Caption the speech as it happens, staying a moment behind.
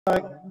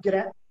Good,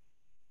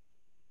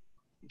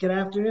 good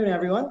afternoon,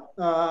 everyone.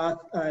 I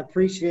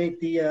appreciate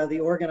the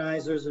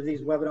organizers of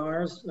these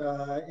webinars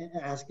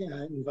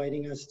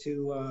inviting us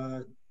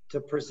to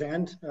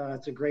present.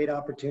 It's a great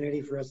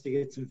opportunity for us to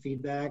get some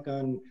feedback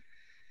on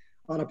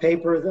a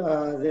paper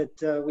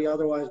that we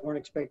otherwise weren't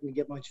expecting to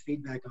get much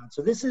feedback on.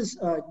 So this is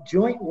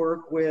joint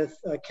work with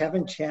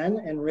Kevin Chen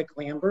and Rick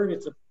Lambert.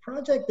 It's a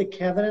project that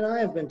Kevin and I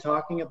have been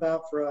talking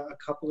about for a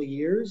couple of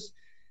years.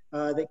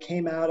 That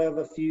came out of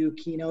a few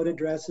keynote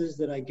addresses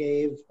that I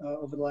gave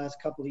over the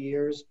last couple of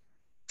years.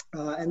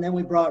 And then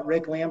we brought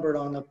Rick Lambert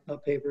on the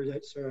paper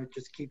that sort of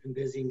just keep him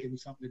busy and give him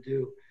something to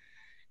do.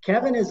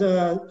 Kevin is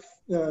a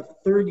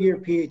third-year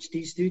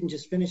PhD student,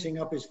 just finishing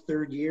up his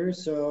third year.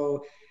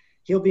 So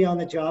he'll be on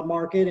the job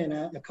market in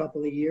a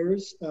couple of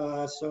years.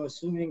 So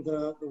assuming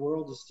the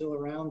world is still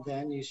around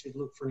then, you should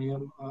look for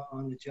him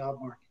on the job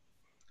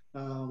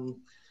market.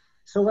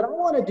 So what I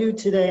want to do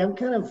today, I'm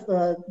kind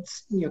of,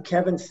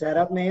 Kevin's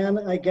setup man,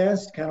 I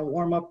guess, kind of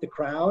warm up the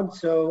crowd.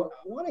 So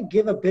I want to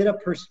give a bit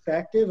of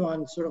perspective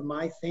on sort of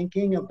my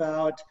thinking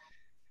about,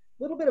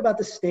 a little bit about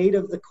the state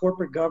of the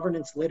corporate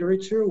governance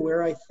literature,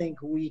 where I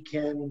think we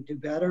can do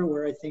better,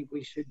 where I think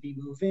we should be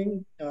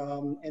moving.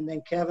 And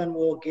then Kevin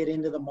will get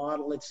into the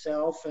model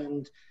itself.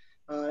 And,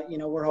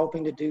 we're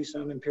hoping to do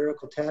some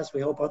empirical tests.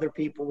 We hope other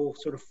people will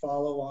sort of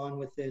follow on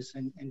with this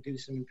and do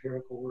some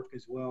empirical work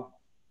as well.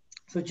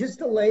 So just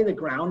to lay the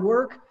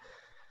groundwork,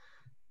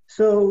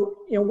 so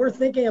we're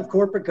thinking of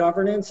corporate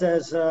governance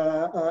as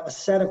a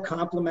set of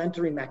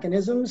complementary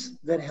mechanisms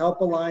that help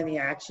align the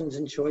actions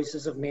and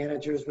choices of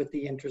managers with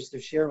the interest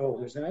of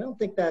shareholders. And I don't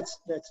think that's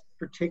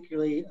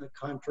particularly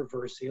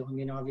controversial. I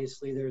mean,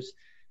 obviously there's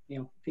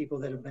people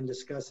that have been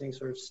discussing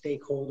sort of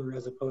stakeholder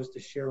as opposed to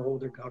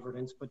shareholder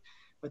governance, but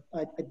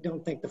I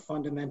don't think the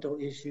fundamental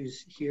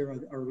issues here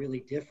are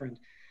really different.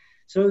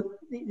 So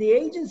the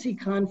agency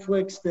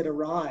conflicts that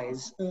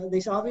arise, they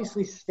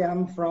obviously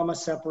stem from a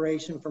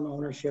separation from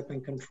ownership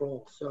and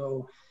control.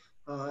 So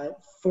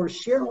for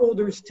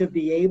shareholders to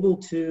be able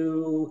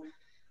to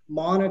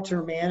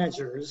monitor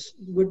managers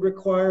would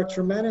require a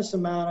tremendous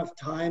amount of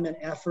time and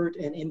effort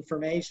and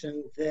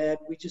information that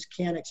we just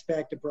can't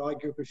expect a broad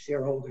group of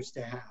shareholders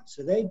to have.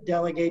 So they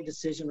delegate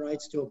decision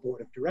rights to a board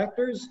of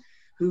directors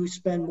who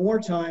spend more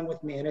time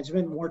with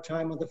management, more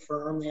time with the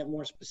firm. They have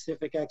more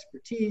specific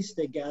expertise.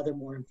 They gather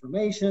more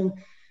information,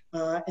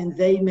 and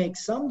they make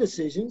some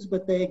decisions,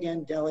 but they,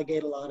 again,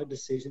 delegate a lot of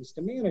decisions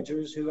to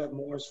managers who have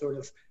more sort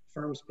of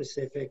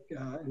firm-specific,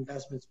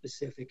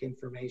 investment-specific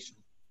information.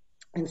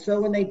 And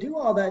so when they do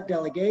all that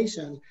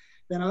delegation,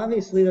 then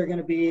obviously there are going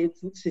to be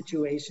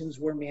situations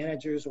where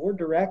managers or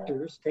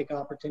directors take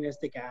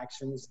opportunistic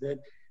actions that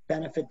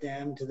benefit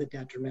them to the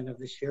detriment of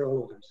the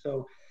shareholders.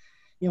 So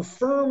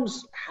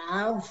firms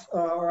have,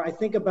 or I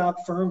think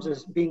about firms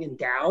as being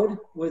endowed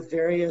with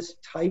various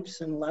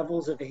types and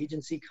levels of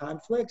agency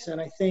conflicts. And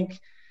I think,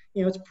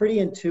 it's pretty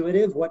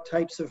intuitive what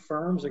types of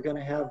firms are going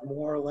to have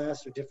more or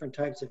less or different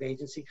types of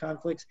agency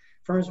conflicts.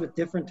 Firms with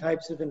different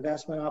types of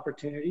investment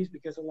opportunities,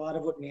 because a lot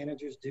of what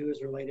managers do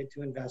is related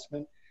to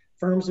investment.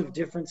 Firms of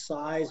different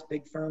size,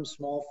 big firms,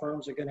 small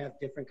firms, are going to have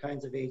different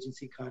kinds of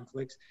agency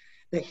conflicts.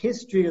 The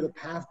history or the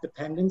path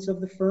dependence of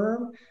the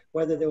firm,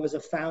 whether there was a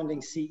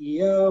founding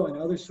CEO and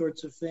other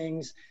sorts of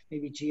things,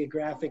 maybe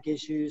geographic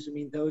issues, I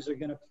mean, those are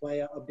going to play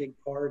a big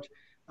part.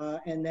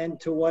 And then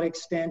to what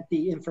extent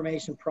the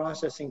information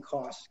processing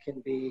costs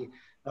can be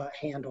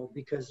handled,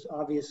 because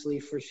obviously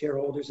for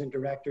shareholders and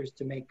directors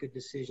to make good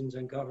decisions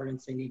on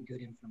governance, they need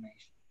good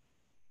information.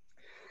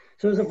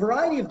 So there's a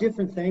variety of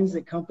different things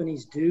that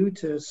companies do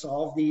to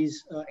solve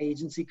these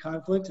agency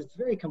conflicts. It's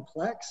very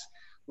complex,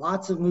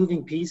 lots of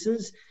moving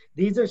pieces.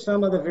 These are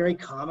some of the very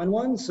common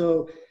ones.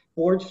 So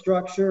board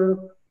structure,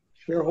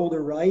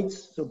 shareholder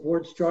rights. So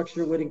board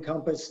structure would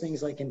encompass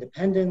things like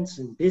independence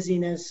and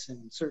busyness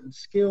and certain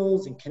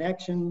skills and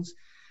connections.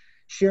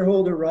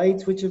 Shareholder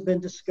rights, which have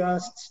been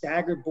discussed,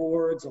 staggered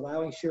boards,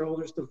 allowing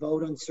shareholders to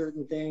vote on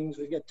certain things.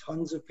 We've got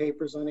tons of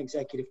papers on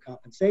executive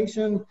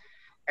compensation,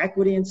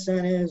 equity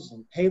incentives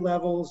and pay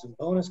levels and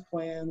bonus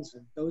plans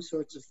and those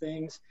sorts of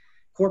things.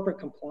 Corporate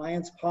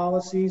compliance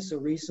policies. So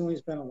recently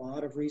there's been a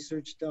lot of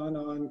research done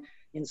on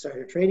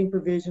insider trading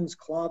provisions,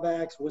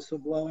 clawbacks,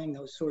 whistleblowing,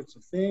 those sorts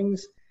of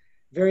things.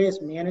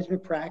 Various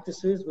management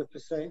practices with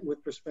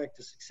respect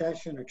to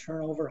succession or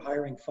turnover,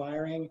 hiring,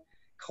 firing,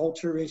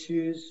 culture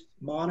issues,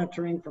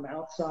 monitoring from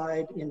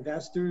outside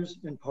investors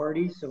and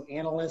parties, so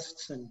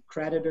analysts and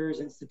creditors,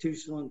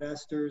 institutional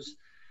investors,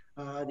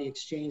 the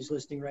exchange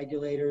listing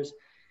regulators.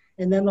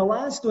 And then the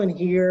last one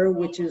here,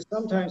 which is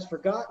sometimes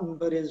forgotten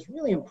but is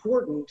really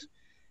important,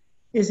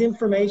 is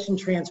information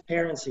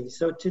transparency.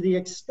 So to the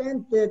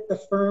extent that the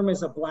firm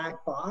is a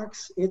black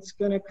box, it's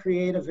going to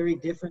create a very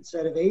different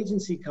set of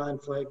agency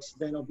conflicts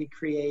than will be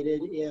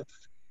created if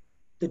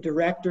the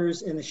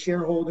directors and the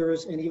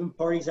shareholders and even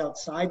parties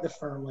outside the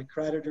firm, like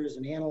creditors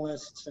and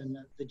analysts and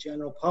the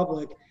general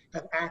public,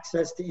 have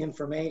access to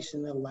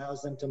information that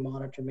allows them to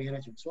monitor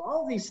management. So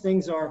all of these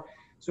things are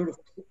sort of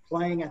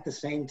playing at the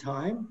same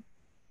time.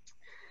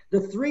 The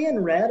three in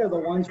red are the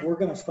ones we're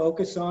going to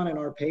focus on in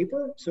our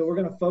paper. So we're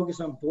going to focus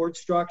on board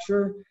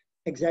structure,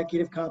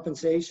 executive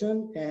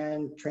compensation,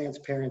 and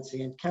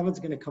transparency. And Kevin's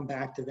going to come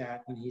back to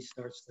that when he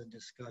starts the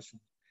discussion.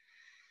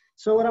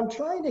 So what I'm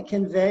trying to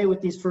convey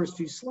with these first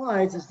few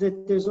slides is that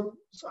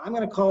I'm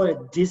going to call it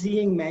a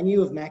dizzying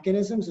menu of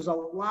mechanisms. There's a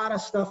lot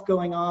of stuff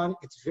going on.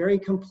 It's very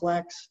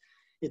complex.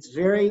 It's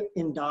very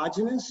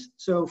endogenous.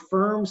 So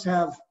firms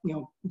have,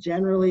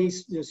 generally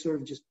there's sort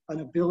of just an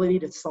ability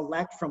to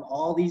select from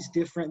all these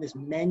this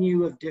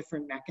menu of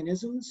different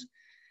mechanisms.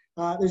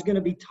 There's going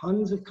to be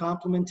tons of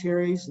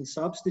complementaries and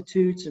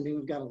substitutes. I mean,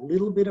 we've got a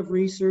little bit of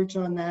research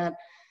on that.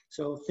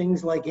 So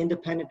things like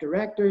independent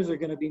directors are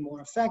going to be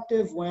more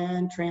effective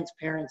when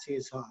transparency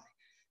is high.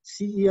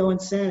 CEO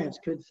incentives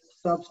could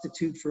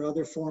substitute for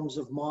other forms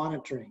of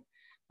monitoring.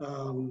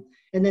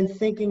 And then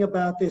thinking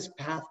about this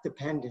path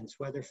dependence,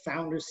 whether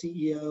founder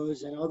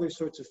CEOs and other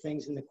sorts of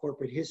things in the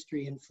corporate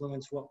history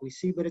influence what we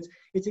see, but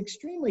it's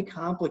extremely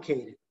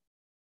complicated.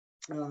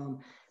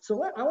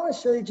 So I want to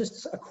show you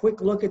just a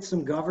quick look at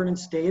some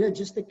governance data,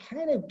 just to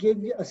kind of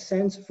give you a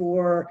sense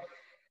for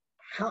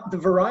how the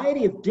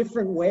variety of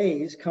different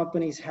ways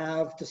companies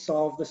have to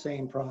solve the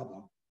same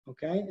problem,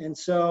 okay? And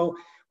so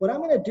what I'm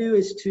going to do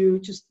is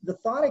the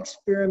thought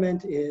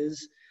experiment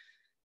is,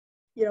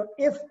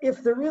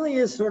 if there really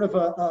is sort of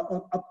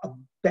a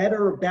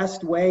better,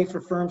 best way for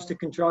firms to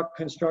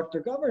construct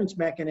their governance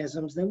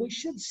mechanisms, then we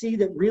should see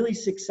that really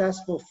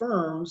successful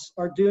firms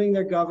are doing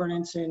their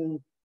governance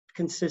in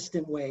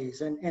consistent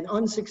ways, and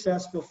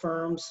unsuccessful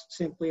firms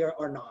simply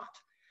are not.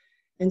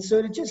 And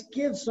so to just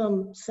give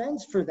some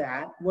sense for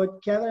that,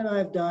 what Kevin and I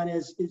have done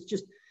is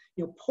just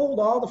pulled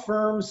all the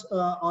firms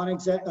on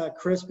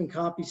CRISP and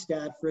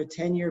CompuStat for a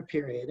 10-year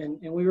period.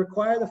 And we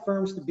require the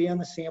firms to be on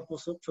the sample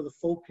for the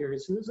full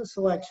period. So there's a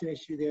selection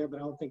issue there, but I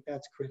don't think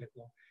that's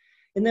critical.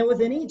 And then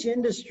within each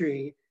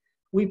industry,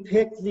 we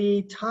picked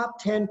the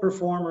top 10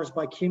 performers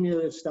by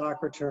cumulative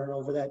stock return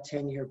over that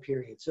 10-year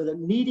period. So the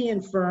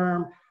median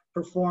firm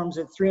performs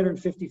at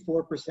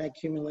 354%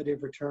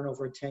 cumulative return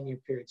over a 10-year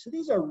period. So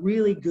these are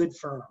really good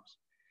firms.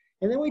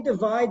 And then we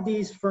divide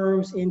these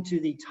firms into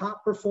the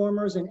top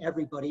performers and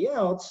everybody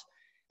else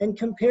and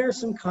compare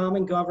some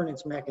common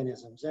governance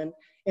mechanisms.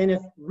 And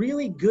if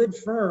really good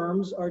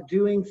firms are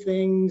doing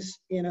things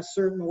in a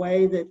certain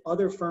way that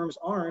other firms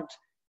aren't,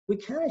 we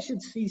kind of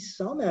should see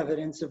some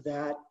evidence of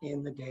that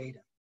in the data.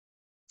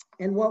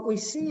 And what we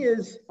see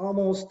is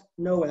almost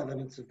no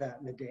evidence of that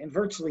in the data, and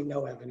virtually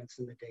no evidence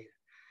in the data.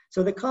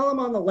 So the column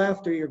on the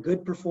left are your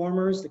good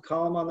performers. The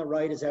column on the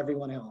right is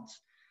everyone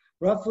else.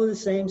 Roughly the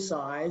same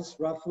size,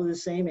 roughly the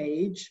same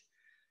age.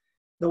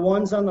 The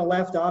ones on the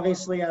left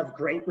obviously have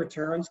great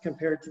returns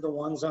compared to the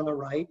ones on the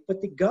right,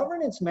 but the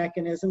governance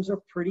mechanisms are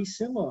pretty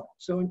similar.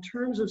 So in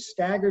terms of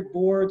staggered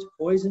boards,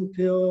 poison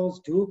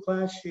pills, dual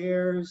class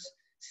shares,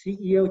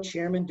 CEO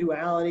chairman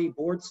duality,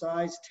 board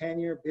size,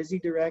 tenure, busy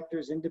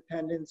directors,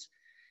 independence,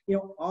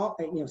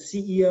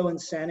 CEO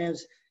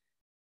incentives,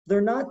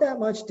 they're not that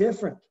much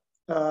different.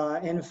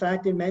 And in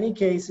fact, in many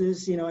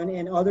cases,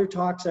 in other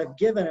talks I've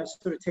given, I've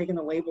sort of taken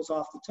the labels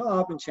off the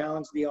top and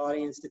challenged the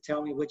audience to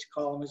tell me which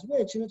column is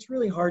which, and it's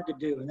really hard to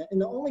do. And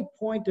the only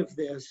point of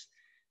this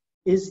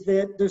is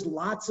that there's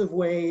lots of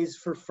ways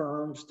for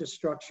firms to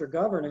structure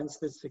governance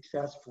that's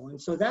successful.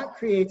 And so that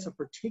creates a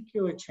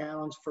particular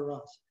challenge for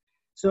us.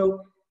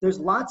 So there's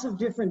lots of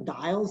different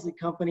dials that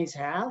companies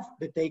have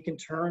that they can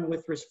turn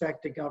with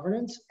respect to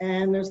governance.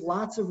 And there's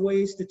lots of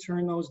ways to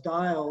turn those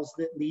dials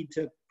that lead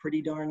to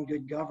pretty darn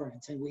good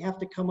governance. And we have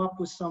to come up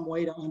with some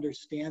way to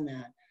understand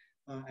that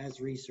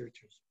as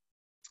researchers.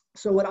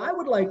 So what I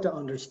would like to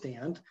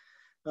understand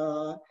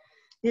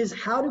is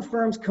how do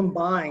firms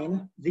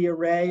combine the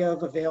array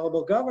of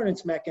available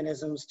governance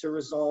mechanisms to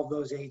resolve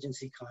those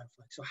agency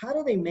conflicts? So how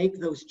do they make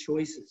those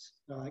choices?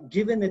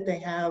 Given that they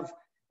have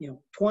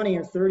 20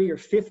 or 30 or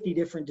 50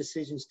 different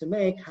decisions to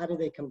make, how do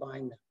they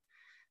combine them?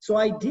 So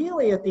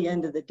ideally at the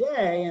end of the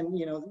day, and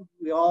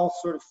we all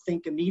sort of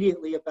think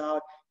immediately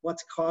about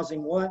what's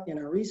causing what in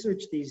our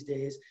research these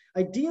days,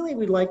 ideally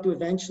we'd like to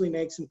eventually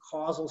make some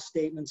causal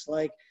statements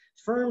like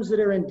firms that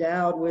are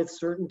endowed with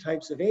certain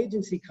types of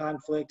agency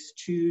conflicts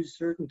choose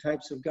certain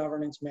types of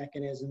governance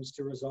mechanisms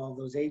to resolve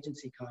those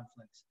agency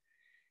conflicts.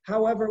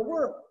 However,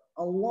 we're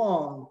a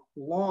long,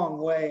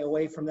 long way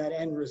away from that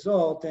end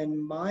result.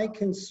 And my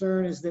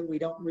concern is that we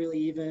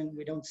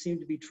don't seem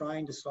to be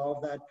trying to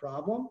solve that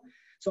problem.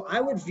 So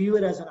I would view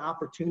it as an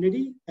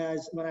opportunity.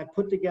 As when I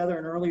put together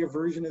an earlier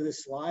version of the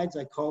slides,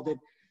 I called it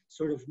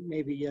sort of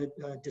maybe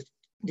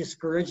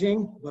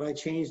discouraging, but I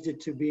changed it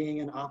to being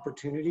an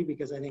opportunity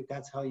because I think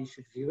that's how you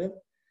should view it.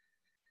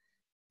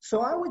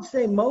 So I would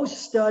say most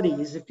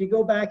studies, if you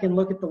go back and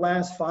look at the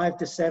last 5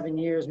 to 7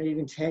 years, maybe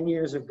even 10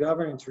 years of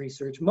governance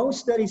research,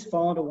 most studies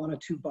fall into one of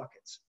two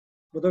buckets.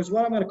 Well, there's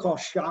what I'm going to call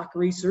shock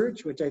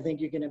research, which I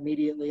think you can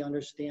immediately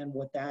understand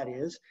what that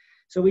is.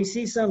 So we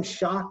see some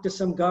shock to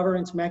some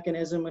governance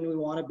mechanism and we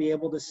want to be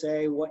able to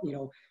say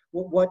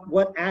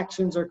what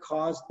actions are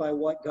caused by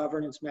what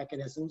governance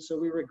mechanisms. So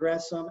we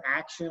regress some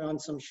action on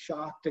some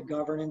shock to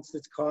governance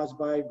that's caused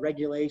by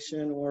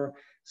regulation or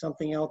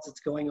something else that's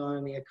going on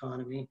in the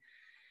economy.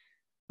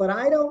 But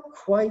I don't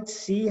quite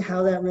see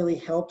how that really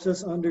helps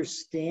us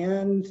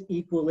understand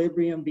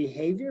equilibrium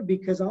behavior,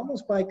 because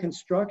almost by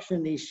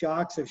construction, these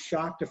shocks have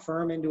shocked a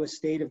firm into a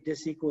state of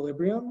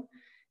disequilibrium.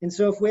 And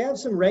so if we have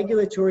some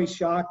regulatory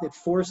shock that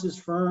forces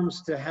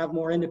firms to have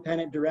more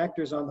independent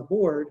directors on the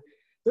board,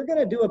 they're going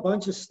to do a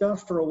bunch of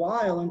stuff for a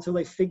while until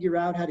they figure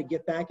out how to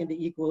get back into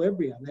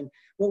equilibrium. And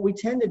what we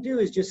tend to do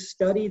is just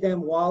study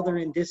them while they're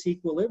in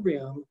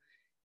disequilibrium.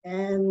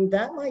 And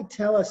that might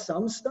tell us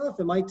some stuff.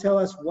 It might tell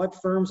us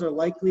what firms are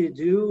likely to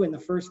do in the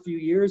first few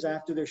years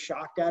after they're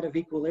shocked out of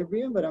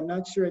equilibrium, but I'm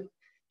not sure it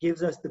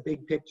gives us the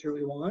big picture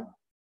we want.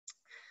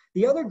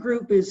 The other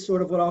group is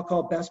sort of what I'll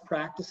call best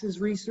practices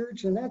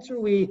research, and that's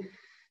where we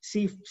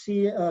see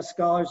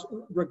scholars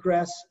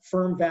regress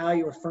firm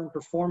value or firm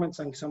performance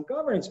on some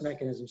governance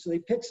mechanisms. So they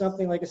pick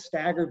something like a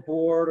staggered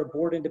board or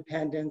board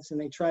independence, and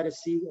they try to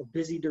see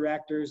busy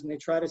directors, and they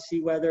try to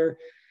see whether,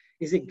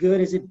 is it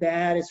good, is it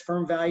bad, is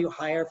firm value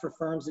higher for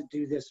firms that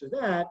do this or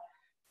that.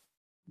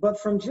 But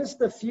from just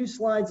the few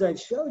slides I've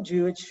showed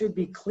you, it should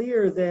be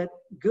clear that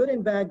good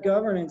and bad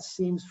governance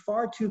seems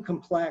far too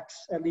complex,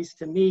 at least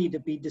to me, to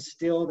be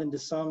distilled into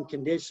some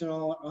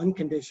conditional,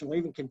 unconditional,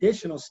 even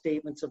conditional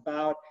statements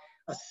about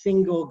a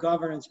single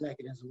governance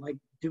mechanism, like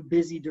do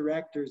busy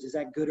directors, is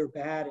that good or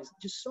bad? It's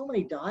just so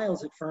many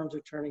dials that firms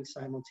are turning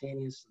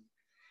simultaneously.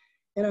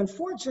 And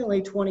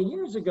unfortunately, 20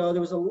 years ago,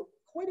 there was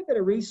quite a bit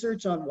of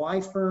research on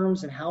why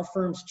firms and how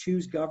firms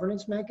choose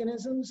governance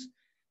mechanisms,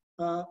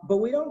 but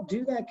we don't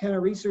do that kind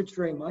of research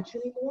very much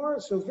anymore.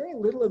 So very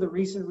little of the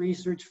recent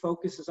research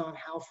focuses on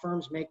how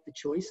firms make the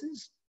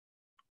choices.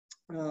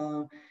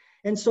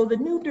 And so the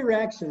new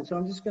direction, so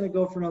I'm just going to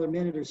go for another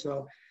minute or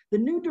so. The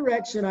new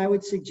direction I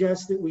would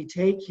suggest that we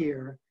take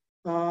here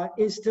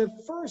is to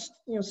first,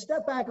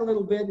 step back a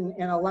little bit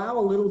and allow a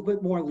little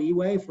bit more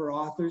leeway for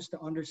authors to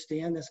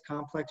understand this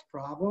complex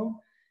problem.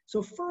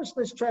 So first,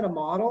 let's try to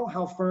model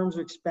how firms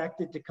are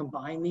expected to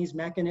combine these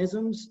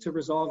mechanisms to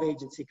resolve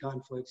agency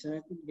conflicts.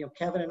 And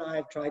Kevin and I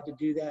have tried to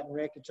do that, and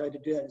Rick have tried to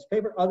do that in his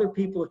paper. Other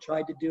people have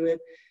tried to do it,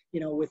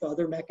 with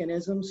other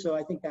mechanisms. So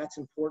I think that's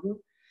important.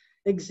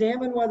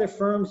 Examine whether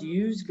firms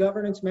use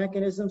governance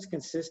mechanisms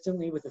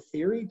consistently with a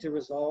theory to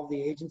resolve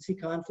the agency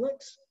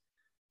conflicts.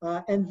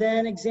 And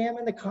then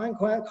examine the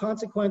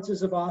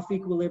consequences of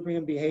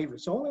off-equilibrium behavior.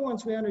 So only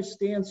once we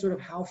understand sort of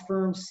how most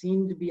firms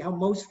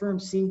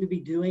seem to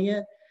be doing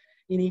it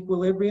in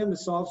equilibrium to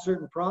solve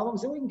certain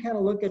problems, then we can kind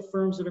of look at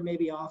firms that are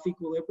maybe off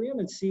equilibrium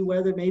and see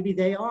whether maybe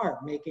they are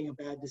making a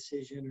bad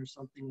decision or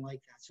something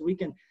like that. So we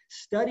can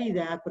study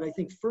that, but I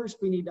think first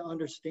we need to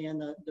understand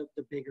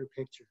the bigger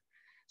picture.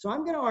 So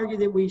I'm going to argue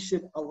that we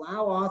should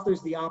allow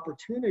authors the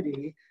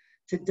opportunity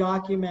to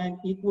document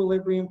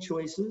equilibrium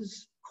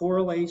choices,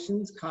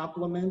 correlations,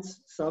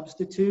 complements,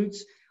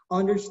 substitutes,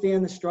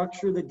 understand the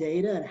structure of the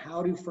data and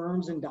how do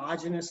firms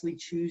endogenously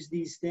choose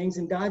these things.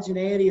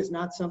 Endogeneity is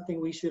not something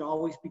we should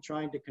always be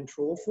trying to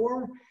control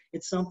for.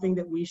 It's something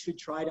that we should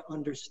try to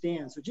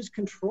understand. So just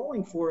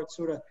controlling for it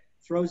sort of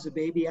throws the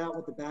baby out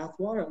with the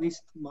bathwater, at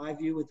least my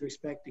view with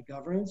respect to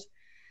governance.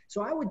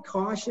 So I would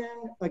caution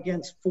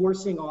against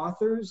forcing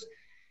authors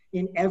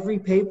in every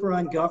paper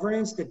on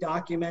governance to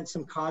document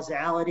some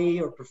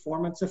causality or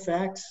performance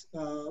effects,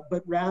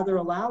 but rather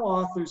allow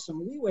authors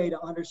some leeway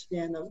to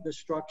understand the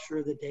structure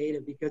of the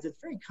data, because it's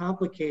very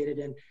complicated.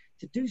 And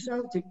to do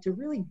so, to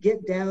really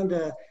get down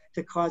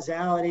to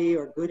causality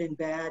or good and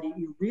bad,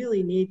 you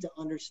really need to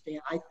understand,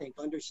 I think,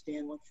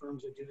 understand what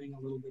firms are doing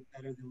a little bit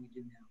better than we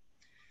do now.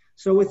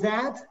 So with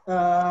that,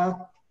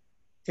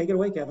 take it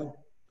away, Kevin.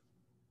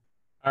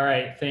 All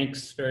right,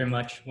 thanks very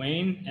much,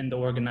 Wayne, and the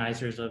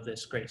organizers of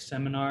this great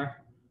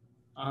seminar.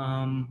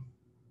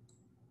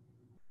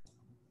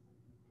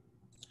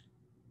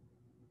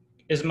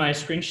 Is my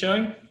screen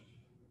showing?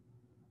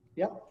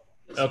 Yep.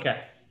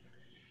 Okay,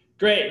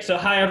 great. So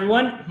hi,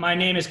 everyone. My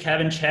name is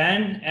Kevin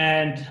Chen,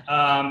 and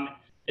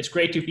it's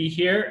great to be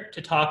here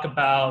to talk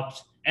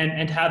about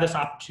and to have this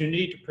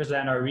opportunity to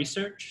present our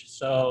research.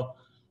 So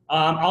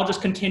I'll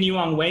just continue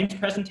on Wayne's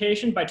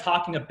presentation by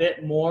talking a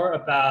bit more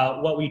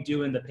about what we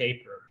do in the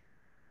paper.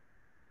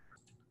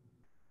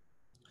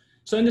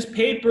 So in this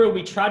paper,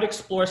 we try to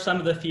explore some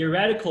of the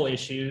theoretical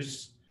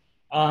issues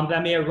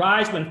that may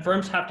arise when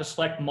firms have to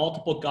select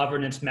multiple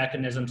governance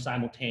mechanisms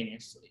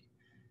simultaneously.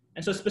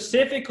 And so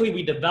specifically,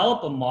 we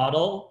develop a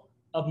model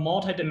of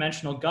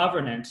multidimensional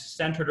governance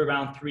centered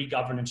around 3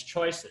 governance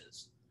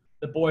choices: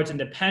 the board's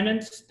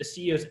independence, the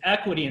CEO's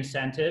equity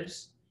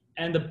incentives,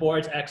 and the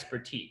board's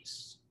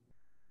expertise.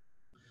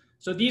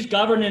 So these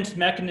governance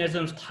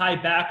mechanisms tie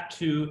back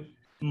to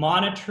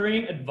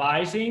monitoring,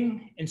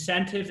 advising,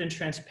 incentives, and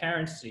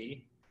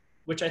transparency,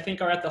 which I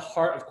think are at the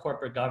heart of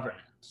corporate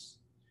governance.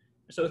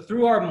 So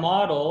through our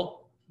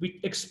model, we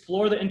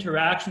explore the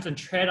interactions and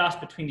trade-offs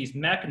between these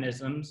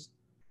mechanisms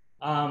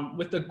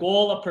with the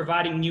goal of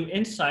providing new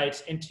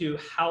insights into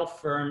how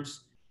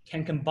firms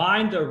can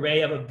combine the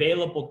array of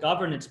available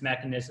governance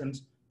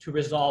mechanisms to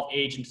resolve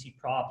agency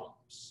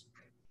problems.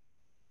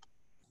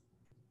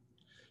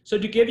 So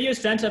to give you a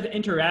sense of the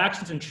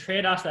interactions and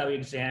trade-offs that we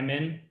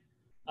examine,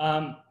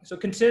 so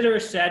consider a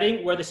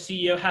setting where the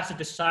CEO has to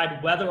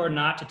decide whether or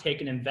not to take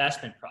an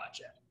investment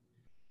project.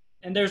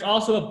 And there's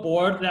also a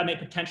board that may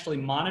potentially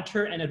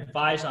monitor and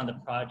advise on the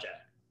project.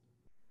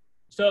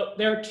 So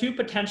there are two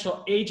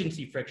potential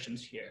agency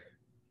frictions here.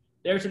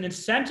 There's an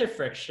incentive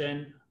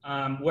friction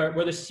where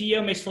the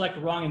CEO may select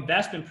wrong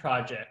investment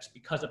projects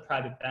because of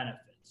private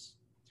benefits.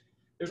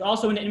 There's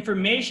also an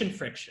information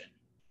friction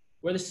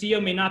where the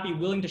CEO may not be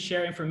willing to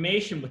share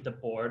information with the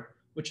board,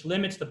 which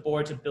limits the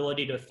board's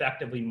ability to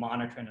effectively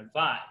monitor and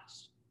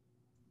advise.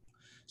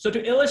 So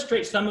to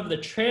illustrate some of the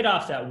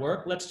trade-offs at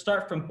work, let's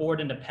start from board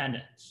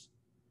independence.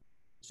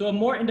 So a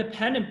more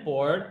independent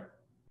board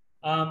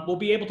will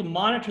be able to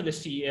monitor the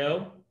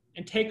CEO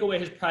and take away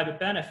his private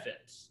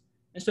benefits.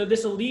 And so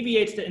this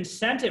alleviates the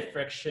incentive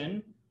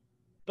friction,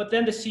 but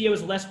then the CEO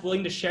is less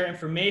willing to share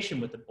information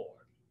with the board.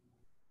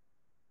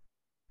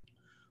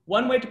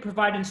 One way to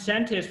provide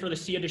incentives for the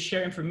CEO to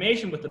share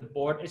information with the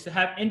board is to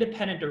have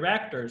independent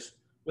directors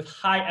with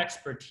high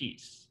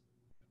expertise.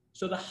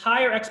 So the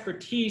higher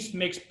expertise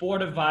makes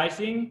board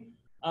advising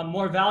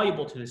more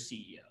valuable to the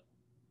CEO.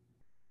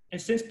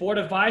 And since board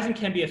advising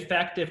can be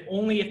effective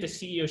only if the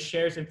CEO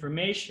shares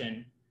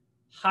information,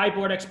 high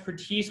board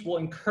expertise will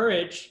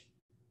encourage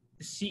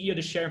the CEO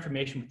to share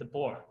information with the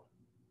board.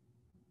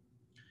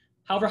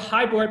 However,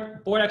 high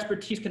board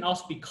expertise can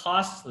also be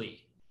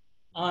costly.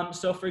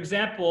 So for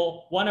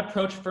example, one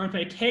approach firms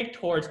may take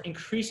towards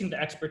increasing the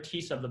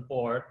expertise of the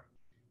board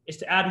is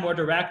to add more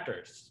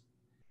directors.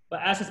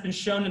 But as has been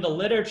shown in the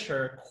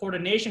literature,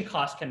 coordination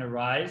costs can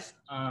arise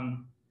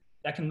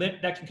that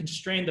can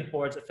constrain the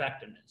board's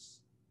effectiveness.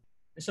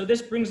 And so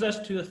this brings us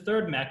to the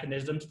third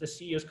mechanism, to the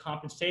CEO's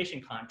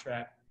compensation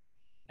contract,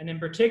 and in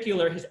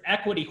particular, his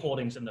equity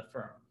holdings in the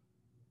firm.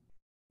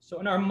 So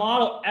in our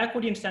model,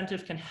 equity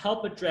incentives can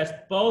help address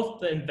both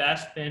the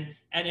investment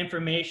and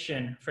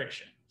information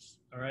frictions,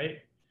 all right?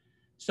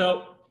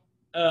 So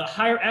a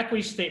higher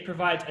equity state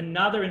provides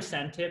another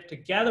incentive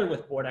together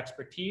with board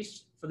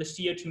expertise for the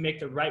CEO to make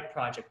the right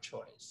project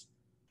choice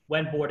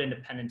when board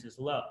independence is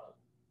low.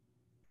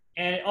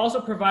 And it also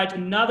provides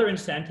another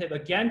incentive,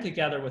 again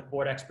together with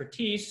board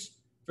expertise,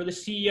 for the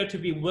CEO to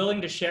be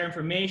willing to share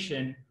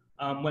information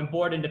when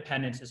board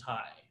independence is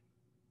high.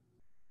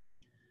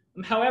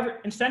 However,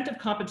 incentive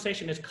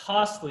compensation is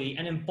costly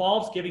and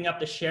involves giving up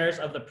the shares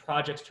of the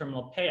project's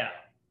terminal payout.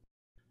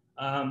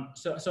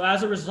 So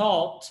as a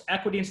result,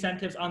 equity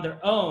incentives on their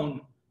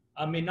own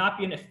may not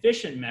be an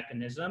efficient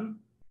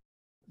mechanism.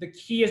 The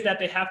key is that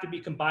they have to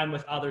be combined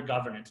with other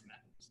governance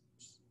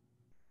mechanisms.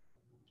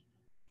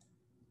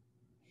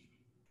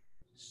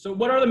 So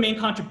what are the main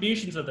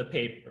contributions of the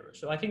paper?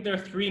 So I think there are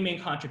three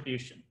main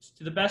contributions.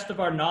 To the best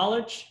of our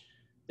knowledge,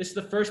 this is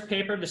the first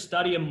paper to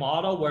study a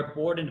model where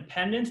board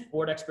independence,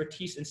 board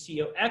expertise, and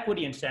CEO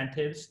equity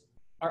incentives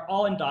are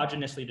all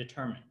endogenously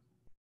determined.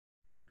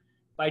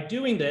 By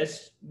doing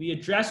this, we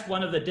address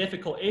one of the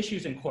difficult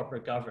issues in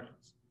corporate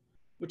governance,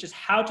 which is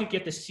how to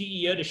get the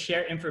CEO to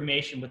share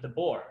information with the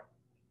board.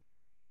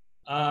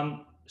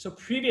 So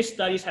previous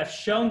studies have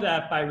shown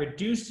that by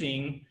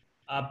reducing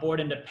board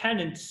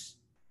independence,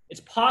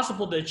 it's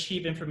possible to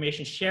achieve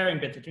information sharing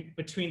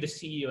between the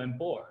CEO and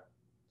board.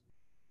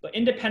 But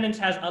independence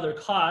has other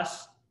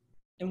costs,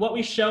 and what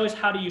we show is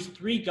how to use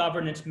three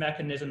governance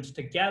mechanisms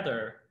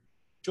together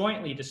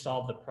jointly to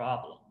solve the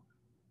problem.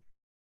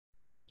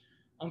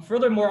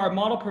 Furthermore, our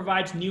model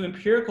provides new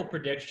empirical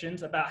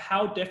predictions about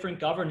how different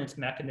governance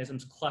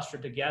mechanisms cluster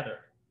together.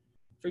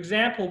 For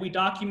example, we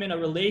document a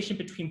relation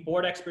between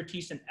board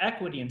expertise and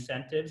equity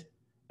incentives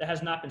that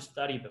has not been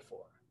studied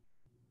before.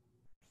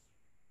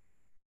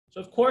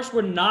 So of course,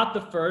 we're not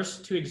the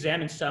first to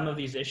examine some of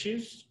these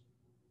issues.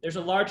 There's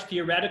a large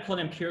theoretical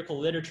and empirical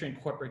literature in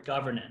corporate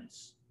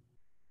governance.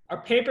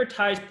 Our paper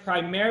ties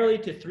primarily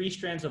to three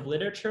strands of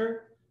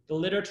literature: the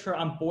literature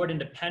on board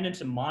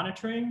independence and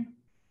monitoring,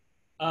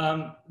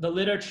 the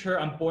literature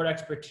on board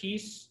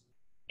expertise,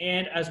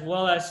 and as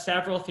well as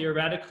several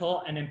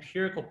theoretical and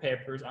empirical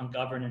papers on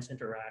governance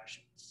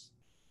interactions.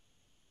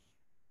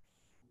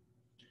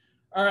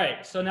 All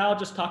right, so now I'll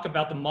just talk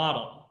about the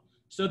model.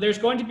 So there's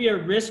going to be a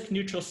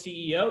risk-neutral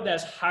CEO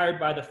that's hired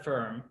by the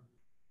firm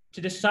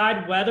to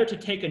decide whether to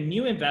take a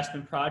new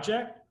investment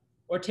project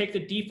or take the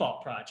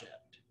default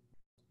project.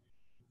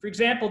 For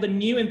example, the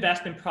new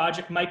investment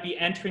project might be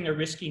entering a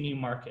risky new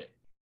market.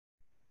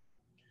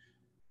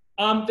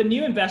 The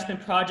new investment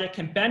project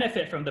can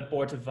benefit from the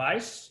board's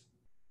advice,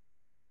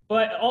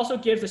 but it also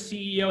gives the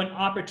CEO an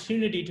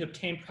opportunity to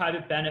obtain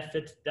private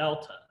benefits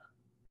delta.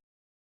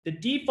 The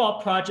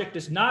default project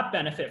does not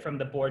benefit from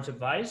the board's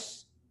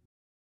advice,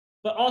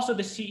 but also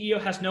the CEO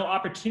has no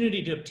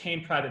opportunity to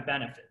obtain private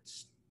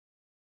benefits.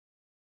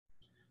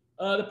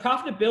 The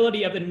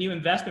profitability of the new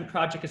investment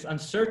project is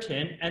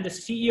uncertain, and the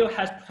CEO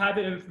has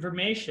private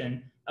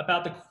information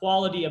about the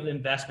quality of the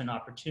investment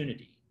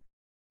opportunity.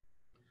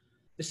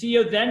 The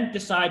CEO then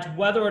decides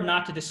whether or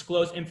not to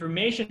disclose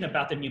information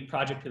about the new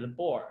project to the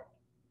board.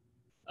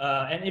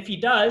 And if he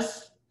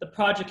does, the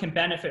project can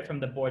benefit from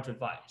the board's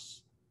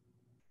advice.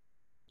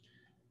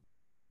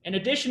 And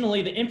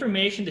additionally, the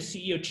information the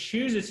CEO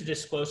chooses to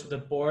disclose to the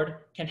board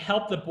can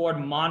help the board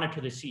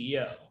monitor the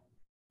CEO.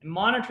 And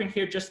monitoring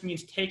here just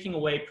means taking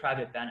away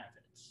private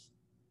benefits.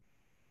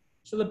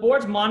 So the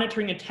board's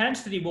monitoring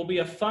intensity will be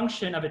a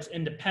function of its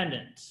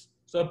independence.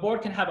 So a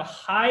board can have a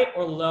high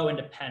or low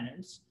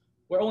independence,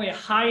 where only a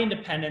high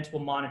independence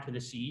will monitor the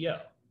CEO.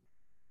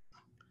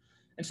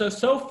 And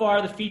so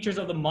far, the features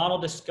of the model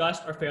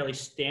discussed are fairly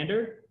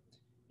standard,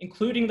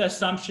 including the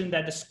assumption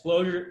that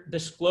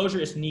disclosure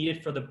is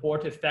needed for the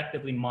board to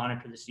effectively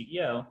monitor the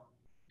CEO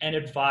and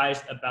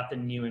advise about the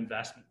new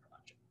investment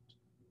project.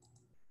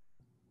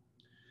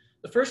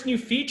 The first new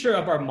feature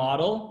of our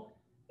model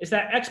is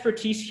that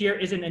expertise here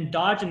is an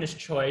endogenous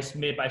choice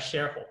made by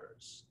shareholders.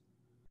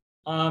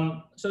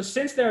 So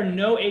since there are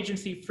no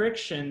agency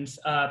frictions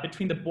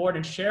between the board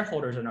and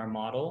shareholders in our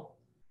model,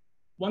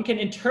 one can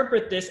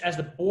interpret this as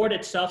the board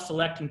itself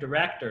selecting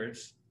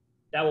directors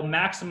that will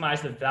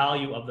maximize the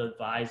value of the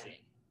advising.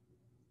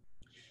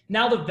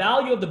 Now, the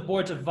value of the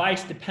board's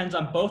advice depends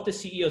on both the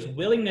CEO's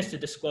willingness to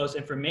disclose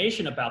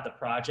information about the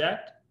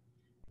project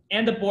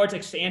and the board's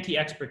ex-ante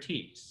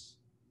expertise.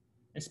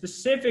 And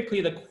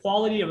specifically, the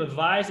quality of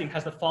advising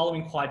has the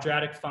following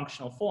quadratic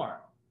functional form.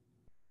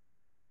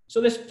 So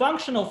this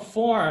functional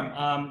form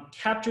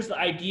captures the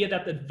idea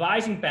that the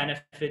advising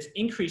benefits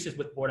increases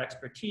with board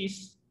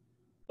expertise,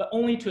 but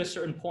only to a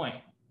certain point.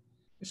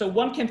 So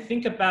one can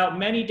think about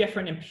many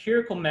different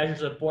empirical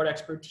measures of board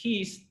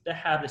expertise that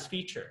have this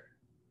feature.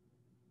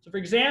 So for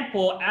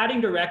example, adding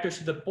directors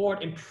to the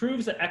board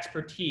improves the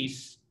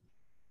expertise,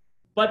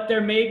 but there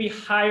may be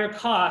higher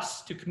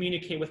costs to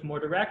communicate with more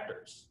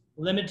directors,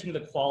 limiting the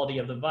quality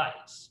of the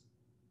advice.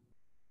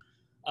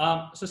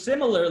 So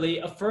similarly,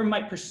 a firm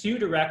might pursue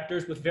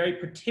directors with very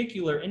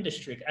particular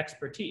industry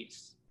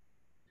expertise.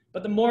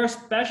 But the more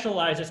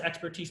specialized this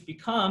expertise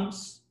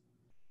becomes,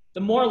 the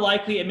more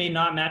likely it may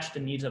not match the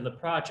needs of the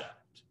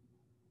project.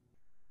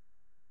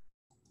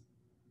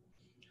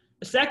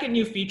 The second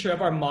new feature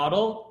of our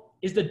model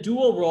is the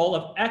dual role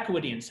of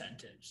equity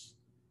incentives.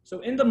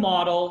 So in the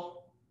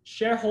model,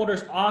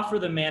 shareholders offer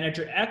the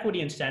manager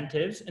equity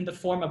incentives in the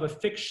form of a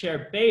fixed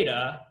share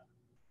beta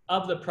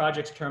of the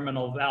project's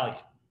terminal value.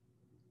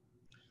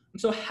 And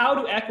so how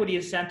do equity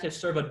incentives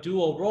serve a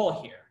dual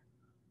role here?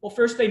 Well,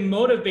 first, they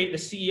motivate the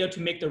CEO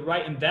to make the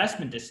right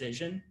investment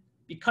decision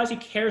because he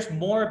cares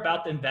more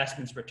about the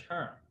investment's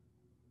return.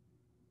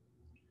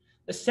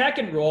 The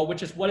second role,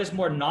 which is what is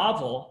more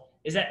novel,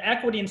 is that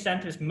equity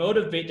incentives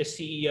motivate the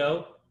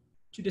CEO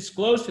to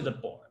disclose to the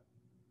board.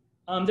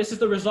 This is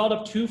the result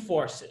of two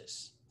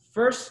forces.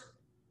 First,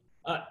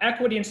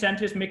 equity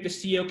incentives make the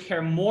CEO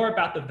care more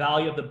about the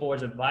value of the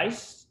board's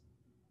advice.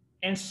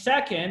 And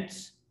second,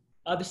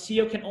 the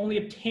CEO can only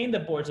obtain the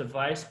board's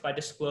advice by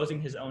disclosing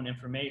his own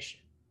information.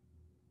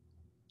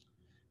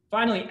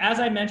 Finally, as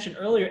I mentioned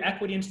earlier,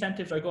 equity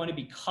incentives are going to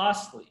be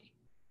costly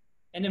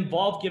and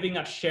involve giving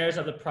up shares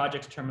of the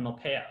project's terminal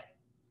payout.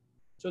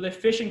 So the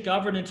efficient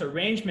governance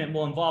arrangement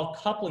will involve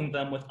coupling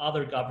them with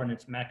other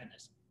governance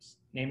mechanisms,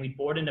 namely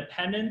board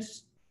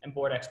independence and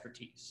board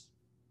expertise.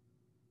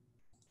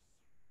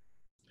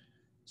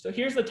 So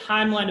here's the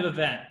timeline of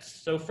events.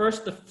 So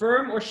first, the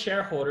firm or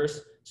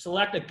shareholders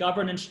select a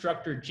governance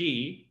structure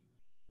G,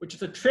 which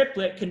is a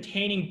triplet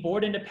containing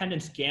board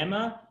independence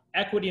gamma,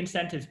 equity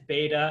incentives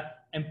beta,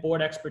 and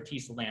board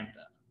expertise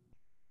lambda.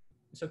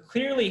 So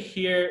clearly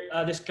here,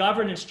 this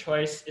governance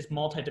choice is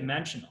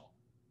multidimensional.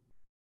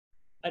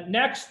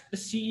 Next, the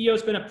CEO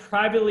is going to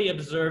privately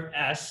observe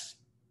S,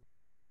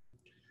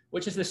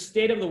 which is the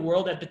state of the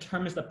world that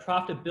determines the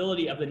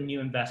profitability of the new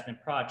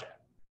investment project.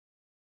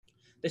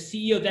 The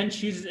CEO then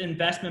chooses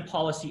investment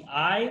policy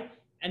I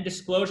and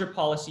disclosure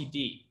policy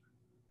D.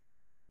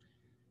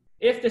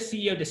 If the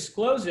CEO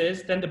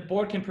discloses, then the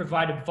board can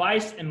provide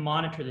advice and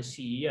monitor the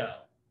CEO.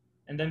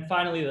 And then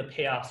finally, the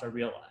payoffs are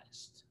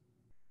realized.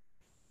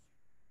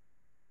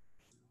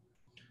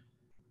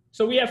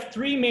 So we have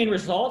three main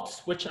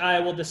results, which I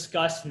will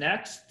discuss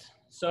next.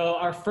 So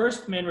our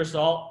first main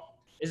result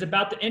is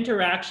about the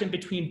interaction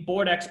between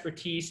board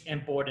expertise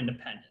and board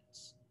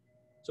independence.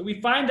 So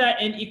we find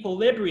that in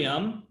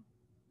equilibrium,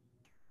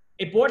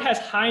 a board has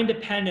high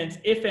independence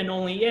if and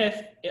only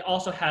if it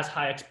also has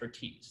high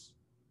expertise.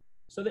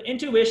 So the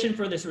intuition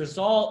for this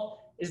result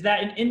is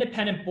that an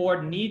independent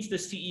board needs the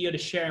CEO to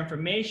share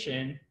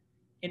information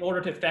in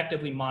order to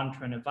effectively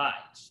monitor and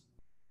advise.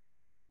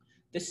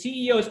 The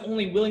CEO is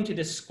only willing to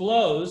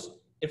disclose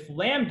if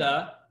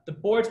lambda, the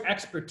board's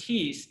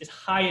expertise, is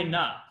high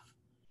enough,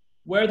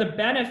 where the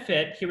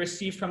benefit he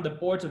receives from the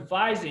board's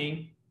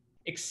advising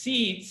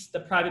exceeds the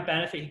private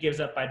benefit he gives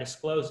up by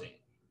disclosing.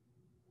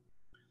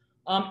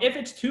 If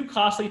it's too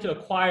costly to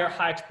acquire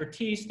high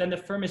expertise, then the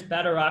firm is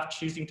better off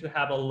choosing to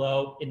have a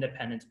low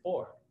independence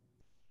board.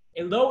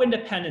 A low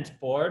independence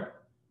board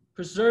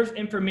preserves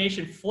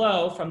information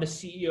flow from the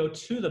CEO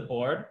to the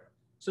board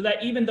so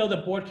that even though the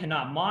board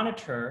cannot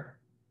monitor,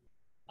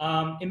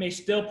 it may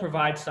still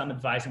provide some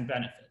advising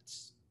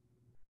benefits.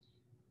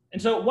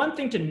 And so one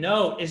thing to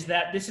note is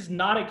that this is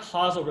not a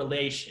causal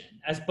relation,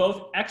 as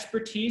both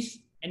expertise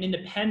and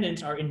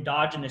independence are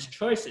endogenous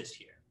choices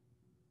here.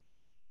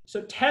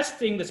 So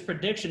testing this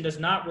prediction does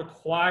not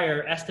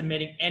require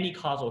estimating any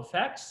causal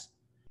effects,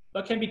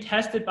 but can be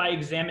tested by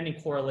examining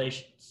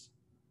correlations.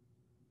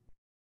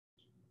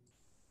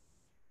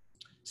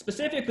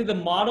 Specifically, the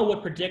model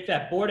would predict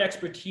that board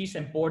expertise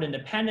and board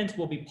independence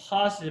will be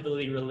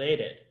positively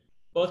related,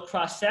 both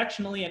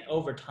cross-sectionally and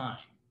over time.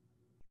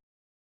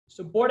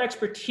 So board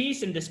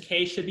expertise in this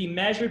case should be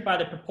measured by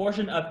the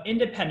proportion of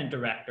independent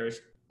directors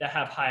that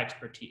have high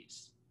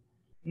expertise,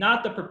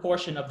 not the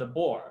proportion of the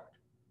board.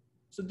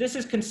 So this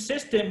is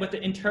consistent with the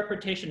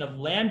interpretation of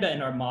lambda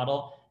in our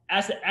model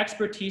as the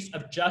expertise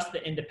of just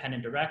the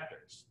independent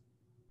directors.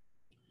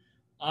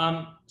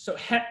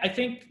 I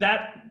think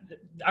that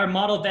our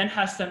model then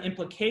has some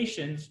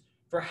implications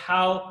for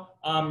how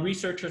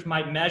researchers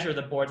might measure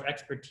the board's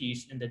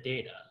expertise in the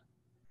data.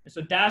 And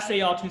so Das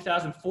et al.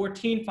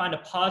 2014 find a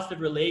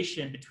positive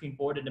relation between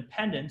board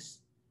independence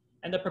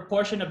and the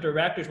proportion of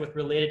directors with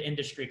related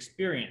industry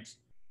experience,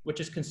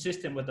 which is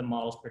consistent with the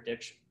model's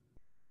prediction.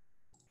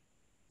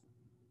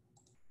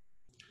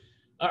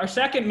 Our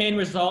second main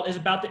result is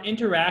about the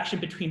interaction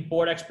between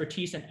board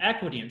expertise and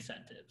equity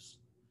incentives.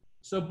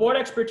 So board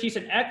expertise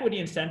and equity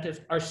incentives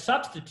are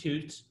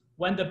substitutes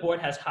when the board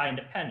has high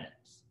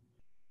independence.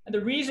 And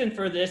the reason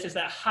for this is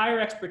that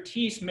higher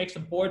expertise makes the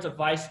board's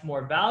advice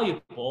more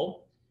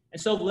valuable,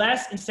 and so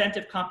less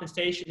incentive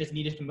compensation is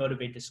needed to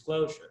motivate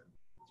disclosure.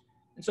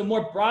 And so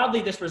more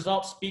broadly, this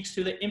result speaks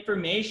to the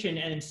information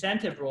and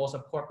incentive roles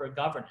of corporate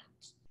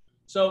governance.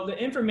 So the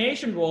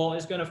information role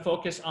is going to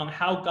focus on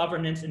how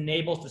governance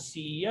enables the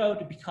CEO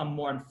to become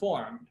more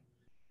informed,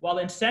 while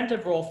the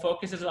incentive role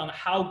focuses on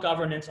how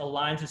governance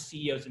aligns the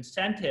CEO's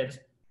incentives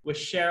with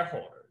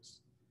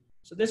shareholders.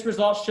 So this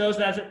result shows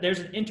that there's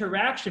an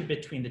interaction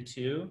between the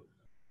two.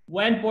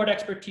 When board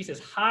expertise is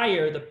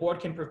higher, the board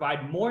can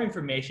provide more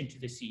information to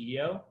the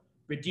CEO,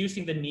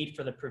 reducing the need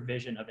for the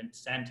provision of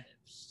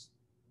incentives.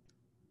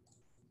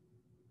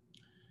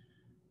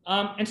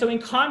 And so in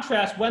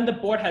contrast, when the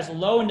board has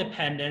low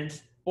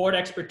independence, board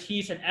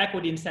expertise and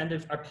equity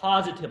incentives are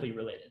positively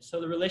related. So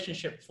the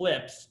relationship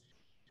flips.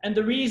 And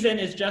the reason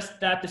is just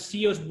that the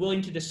CEO is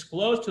willing to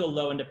disclose to a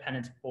low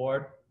independence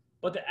board,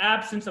 but the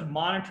absence of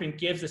monitoring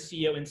gives the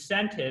CEO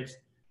incentives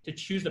to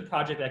choose the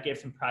project that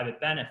gives him private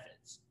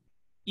benefits,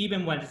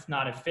 even when it's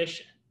not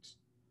efficient.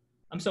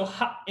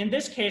 In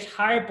this case,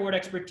 higher board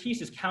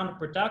expertise is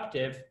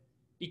counterproductive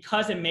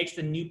because it makes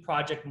the new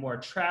project more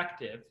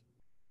attractive,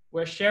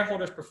 where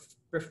shareholders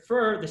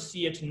prefer the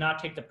CEO to not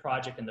take the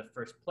project in the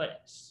first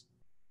place.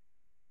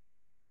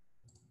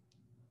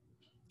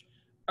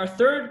 Our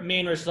third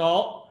main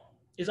result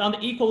is on the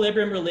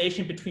equilibrium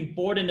relation between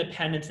board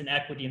independence and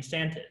equity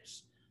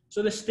incentives.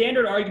 So the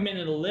standard argument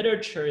in the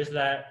literature is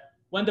that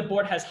when the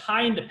board has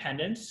high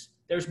independence,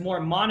 there's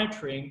more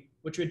monitoring,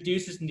 which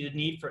reduces the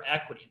need for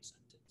equity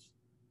incentives.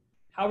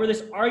 However,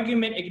 this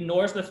argument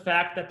ignores the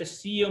fact that the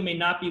CEO may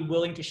not be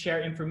willing to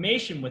share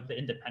information with the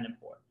independent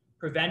board,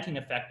 preventing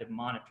effective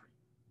monitoring.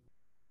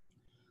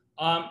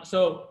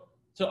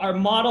 So our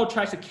model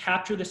tries to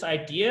capture this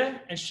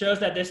idea and shows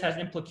that this has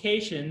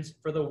implications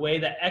for the way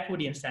that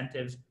equity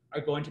incentives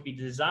are going to be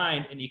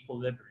designed in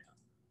equilibrium.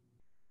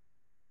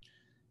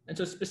 And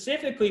so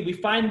specifically, we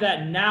find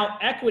that now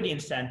equity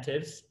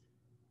incentives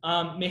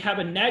may have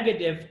a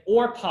negative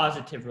or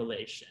positive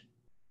relation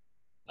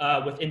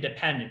with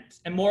independence.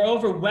 And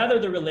moreover, whether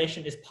the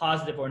relation is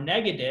positive or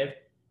negative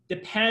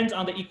depends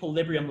on the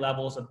equilibrium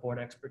levels of board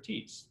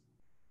expertise.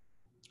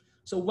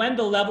 So when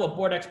the level of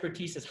board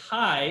expertise is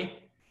high,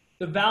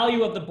 the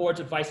value of the board's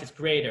advice is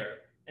greater,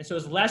 and so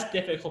it's less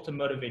difficult to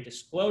motivate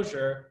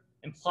disclosure,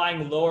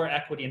 implying lower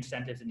equity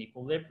incentives in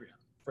equilibrium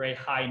for a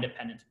high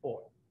independence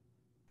board.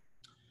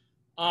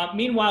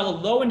 Meanwhile, a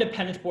low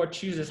independence board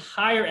chooses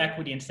higher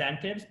equity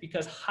incentives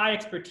because high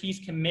expertise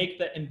can make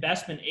the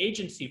investment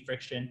agency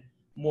friction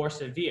more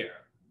severe,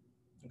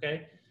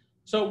 okay?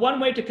 So one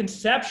way to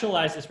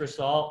conceptualize this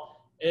result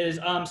is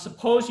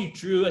suppose you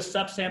drew a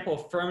subsample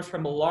of firms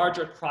from a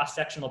larger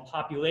cross-sectional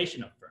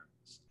population of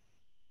firms.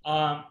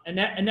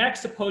 And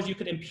next, suppose you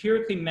could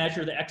empirically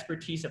measure the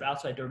expertise of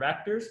outside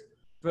directors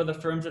for the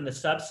firms in the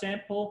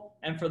subsample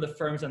and for the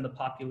firms in the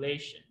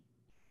population.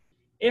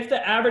 If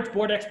the average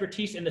board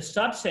expertise in the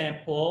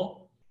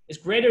subsample is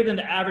greater than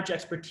the average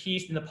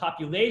expertise in the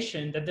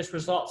population, then this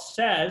result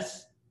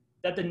says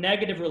that the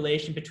negative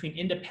relation between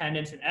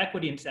independence and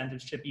equity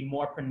incentives should be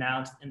more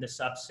pronounced in the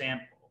subsample.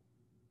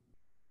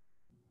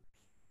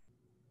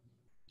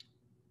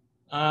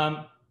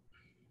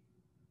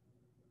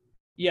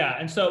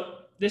 And so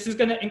this is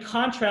in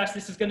contrast,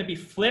 this is going to be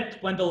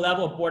flipped when the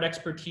level of board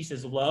expertise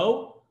is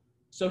low.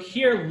 So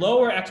here,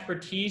 lower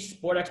expertise,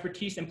 board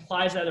expertise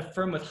implies that a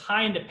firm with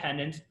high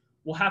independence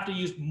will have to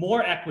use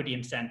more equity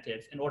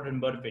incentives in order to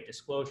motivate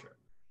disclosure.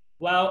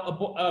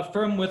 While a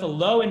firm with a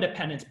low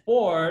independence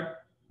board,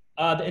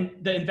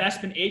 the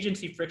investment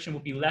agency friction will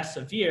be less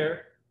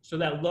severe so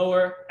that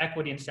lower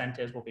equity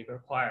incentives will be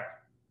required.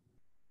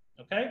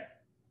 Okay?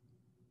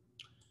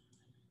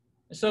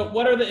 So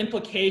what are the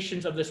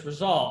implications of this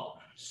result?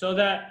 So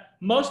that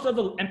most of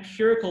the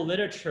empirical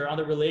literature on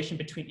the relation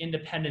between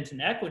independence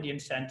and equity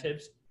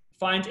incentives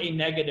finds a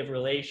negative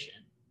relation.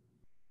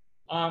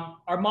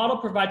 Our model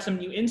provides some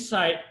new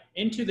insight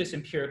into this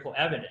empirical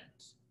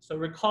evidence. So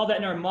recall that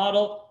in our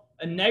model,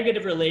 a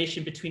negative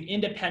relation between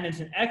independence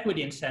and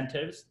equity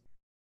incentives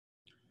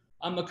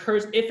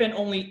occurs if and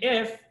only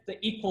if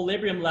the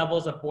equilibrium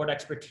levels of board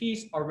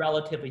expertise are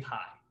relatively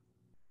high.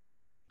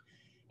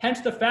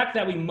 Hence, the fact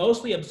that we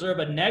mostly observe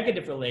a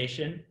negative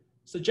relation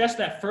suggests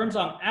that firms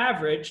on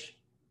average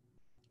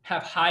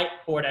have high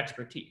board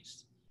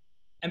expertise,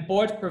 and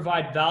boards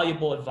provide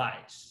valuable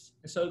advice.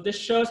 And so this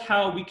shows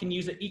how we can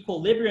use the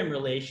equilibrium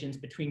relations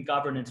between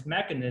governance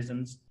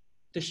mechanisms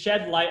to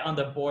shed light on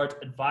the board's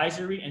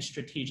advisory and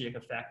strategic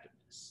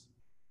effectiveness.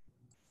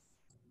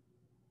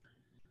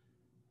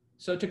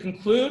 So to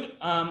conclude,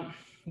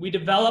 we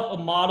develop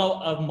a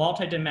model of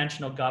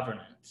multidimensional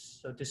governance,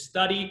 so to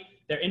study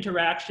their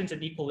interactions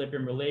and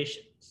equilibrium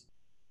relations.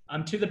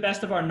 To the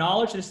best of our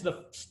knowledge, this is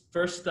the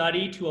first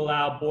study to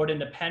allow board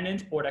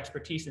independence, board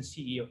expertise, and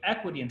CEO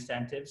equity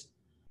incentives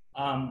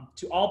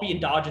to all be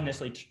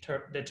endogenously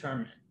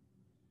determined.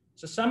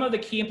 So some of the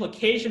key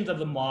implications of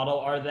the model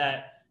are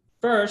that,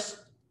 first,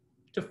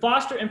 to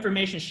foster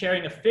information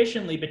sharing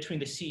efficiently between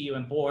the CEO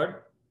and board,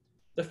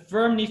 the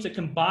firm needs to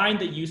combine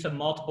the use of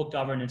multiple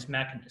governance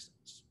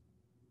mechanisms.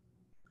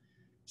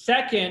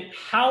 Second,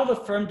 how the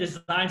firm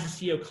designs the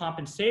CEO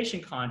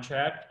compensation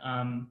contract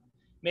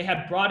may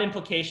have broad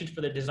implications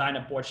for the design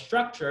of board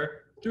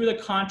structure through the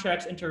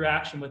contract's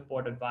interaction with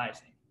board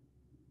advising.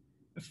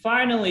 And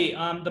finally,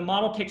 the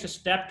model takes a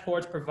step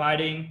towards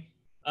providing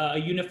a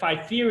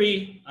unified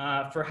theory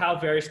for how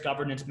various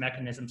governance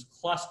mechanisms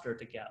cluster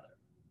together.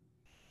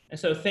 And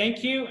so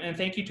thank you, and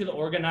thank you to the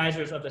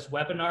organizers of this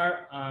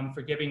webinar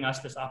for giving us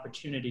this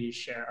opportunity to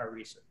share our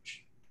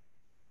research.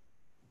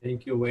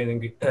 Thank you,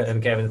 Wayne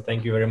and Kevin.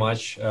 Thank you very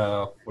much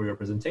for your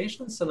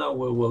presentation. So now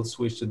we will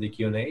switch to the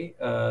Q&A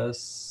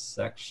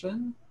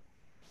section.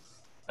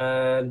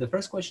 And the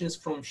first question is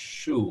from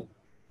Shu.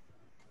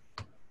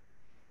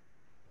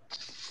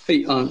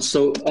 Hey,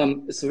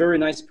 it's a very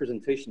nice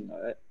presentation.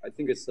 I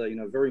think it's a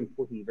very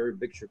important, very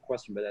big picture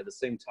question, but at the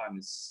same time,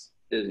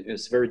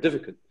 it's very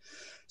difficult.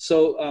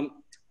 So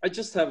I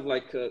just have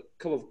like a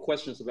couple of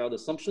questions about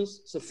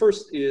assumptions. So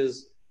first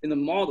is, in the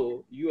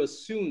model, you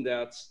assume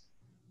that,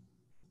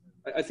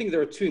 I think there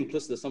are two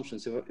implicit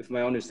assumptions, if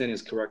my understanding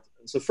is correct.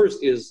 So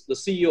first is the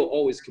CEO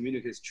always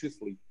communicates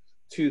truthfully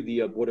to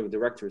the board of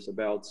directors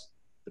about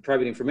the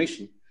private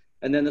information.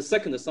 And then the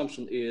second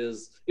assumption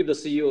is if the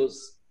CEO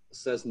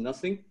says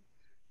nothing,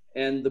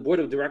 and the board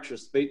of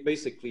directors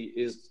basically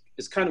is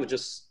kind of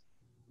just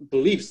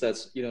believes that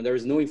there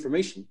is no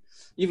information,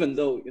 even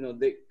though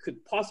they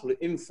could possibly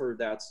infer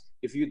that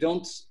if you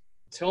don't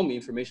tell me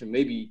information,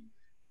 maybe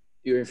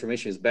your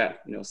information is bad.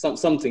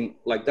 Something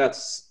like that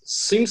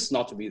seems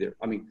not to be there.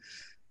 I mean,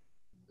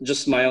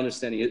 just my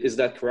understanding, is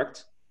that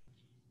correct?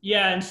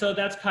 Yeah, and so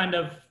that's kind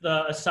of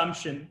the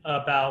assumption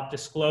about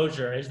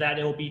disclosure, is that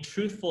it will be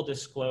truthful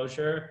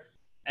disclosure,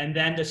 and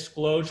then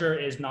disclosure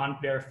is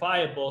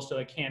non-verifiable, so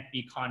it can't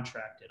be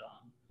contracted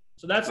on.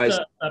 So that's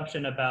the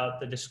assumption about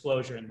the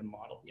disclosure in the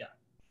model, yeah.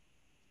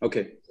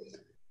 Okay,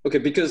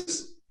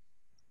 because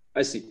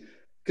I see.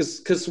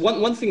 Because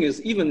one thing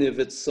is, even if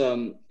it's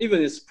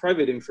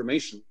private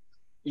information,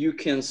 you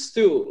can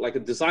still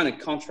like design a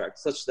contract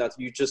such that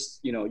you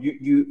just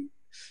you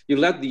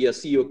let the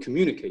CEO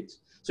communicate.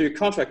 So your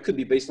contract could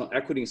be based on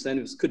equity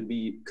incentives, could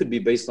be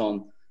based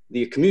on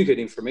the communicated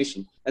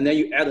information, and then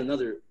you add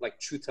another like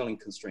truth-telling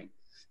constraint,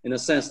 in a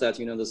sense that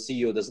the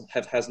CEO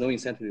has no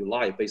incentive to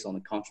lie based on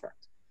the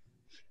contract.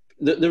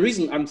 The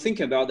reason I'm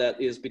thinking about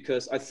that is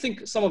because I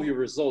think some of your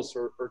results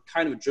are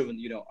kind of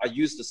driven, I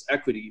use this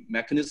equity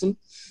mechanism.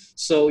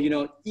 So,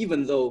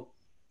 even though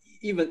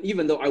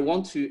I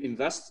want to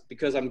invest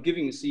because I'm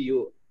giving the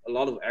CEO a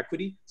lot of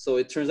equity, so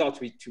it turns out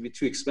to be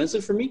too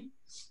expensive for me.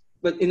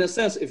 But in a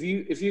sense, if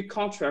you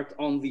contract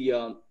on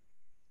the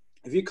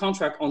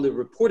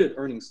reported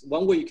earnings,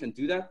 one way you can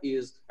do that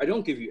is I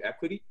don't give you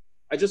equity,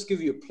 I just give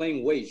you a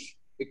plain wage.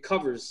 It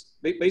covers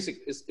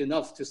basically is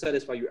enough to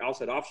satisfy your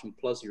outside option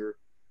plus your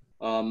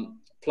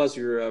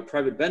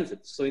private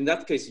benefits. So in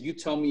that case, you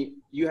tell me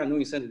you have no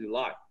incentive to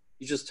lie.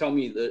 You just tell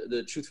me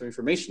the truthful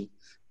information,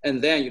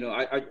 and then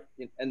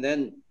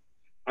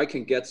I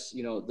can get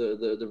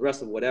the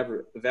rest of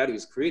whatever value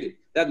is created.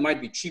 That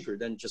might be cheaper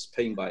than just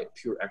paying by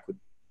pure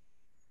equity.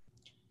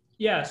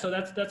 Yeah, so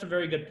that's a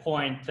very good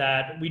point,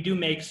 that we do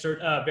make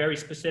very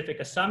specific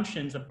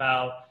assumptions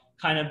about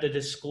kind of the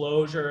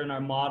disclosure in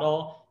our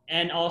model,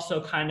 and also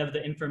kind of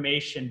the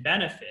information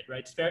benefit,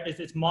 right?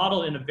 It's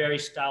modeled in a very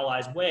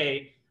stylized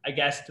way, I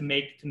guess, to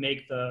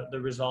make the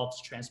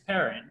results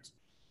transparent.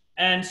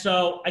 And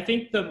so I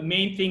think the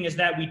main thing is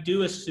that we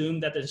do assume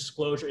that the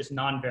disclosure is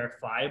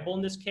non-verifiable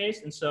in this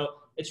case. And so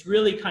it's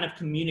really kind of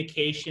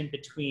communication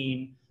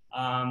between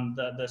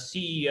the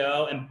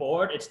CEO and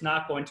board, it's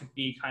not going to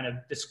be kind of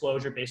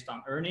disclosure based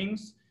on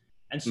earnings.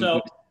 And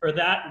so for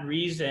that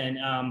reason,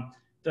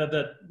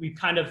 we've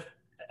kind of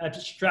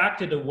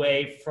distracted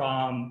away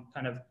from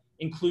kind of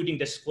including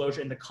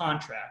disclosure in the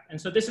contract.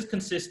 And so this is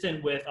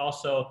consistent with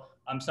also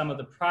some of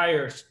the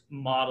prior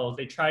models.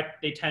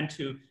 They tend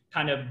to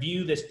kind of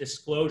view this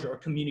disclosure or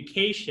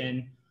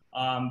communication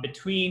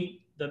between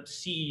the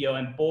CEO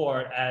and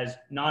board as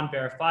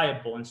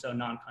non-verifiable and so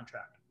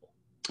non-contractable.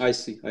 I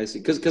see.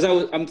 Because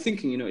I'm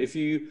thinking, if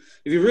you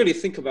really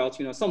think about,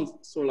 some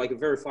sort of like a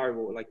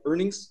verifiable like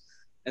earnings,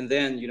 and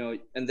then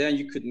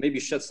you could maybe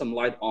shed some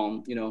light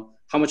on,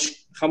 how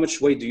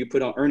much weight do you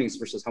put on earnings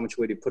versus how much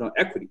weight do you put on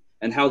equity,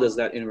 and how does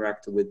that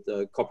interact with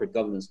corporate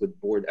governance, with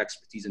board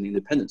expertise and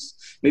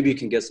independence? Maybe you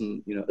can get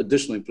some,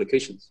 additional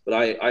implications. But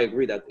I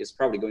agree that it's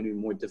probably going to be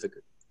more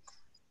difficult.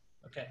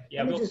 Okay.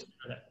 Yeah.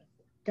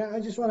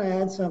 I just want to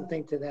add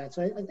something to that.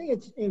 So I think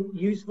it's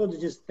useful to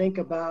just think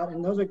about,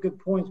 and those are good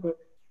points, but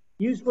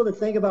useful to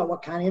think about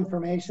what kind of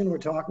information we're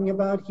talking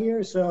about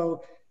here.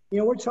 So,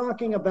 we're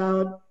talking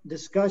about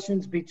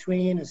discussions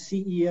between a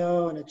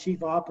CEO and a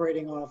chief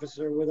operating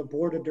officer with a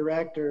board of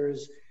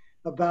directors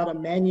about a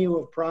menu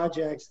of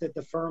projects that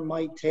the firm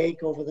might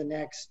take over the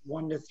next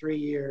 1 to 3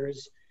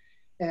 years,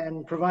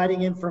 and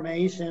providing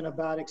information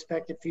about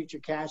expected future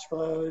cash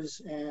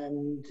flows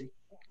and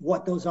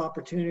what those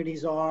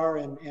opportunities are,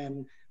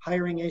 and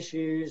hiring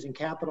issues and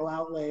capital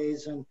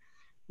outlays. And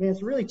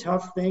it's a really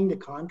tough thing to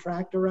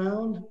contract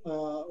around,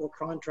 or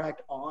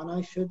contract on,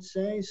 I should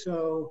say.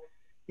 So,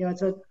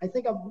 it's I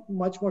think a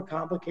much more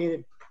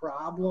complicated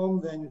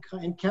problem than,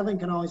 and Kevin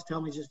can always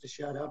tell me just to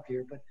shut up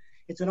here, but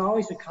it's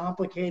always a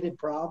complicated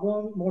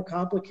problem, more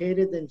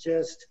complicated than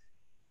just,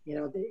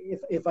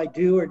 if I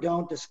do or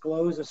don't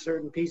disclose a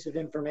certain piece of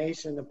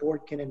information, the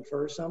board can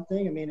infer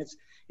something. I mean,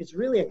 it's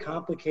really a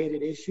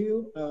complicated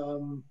issue.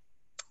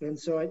 And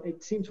so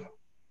it seems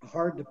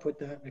hard to put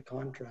that in a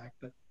contract,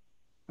 but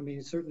I mean,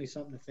 it's certainly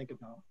something to think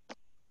about.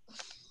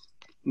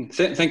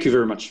 Thank you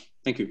very much.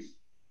 Thank you.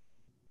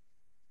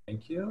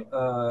 Thank you.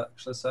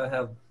 Actually, so I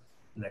have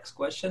next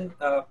question.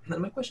 And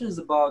my question is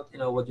about,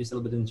 what you said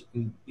a bit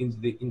in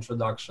the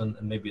introduction,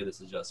 and maybe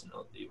this is just,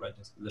 the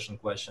writing position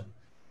question.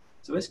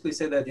 So basically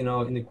say that,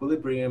 in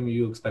equilibrium,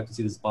 you expect to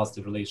see this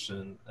positive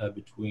relation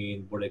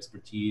between board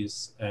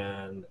expertise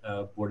and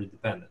board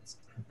independence.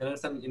 And I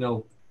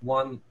understand,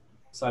 one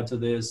side to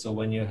this. So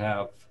when you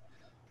have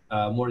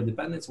more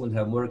independence, when you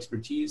have more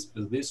expertise,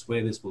 because this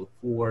way, this will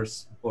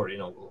force, or,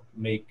 will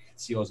make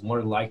CEOs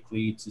more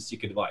likely to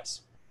seek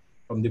advice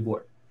from the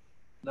board.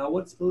 Now,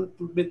 what's a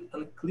little bit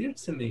unclear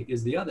to me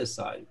is the other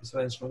side. So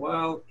I mentioned,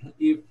 well,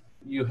 if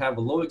you have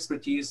a low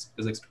expertise,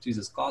 because expertise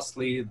is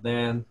costly,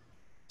 then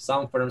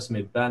some firms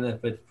may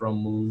benefit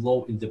from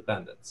low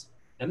independence.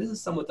 And this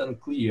is somewhat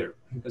unclear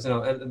because,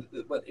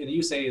 but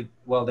you say,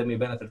 well, they may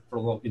benefit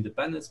from low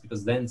independence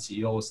because then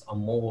CEOs are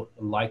more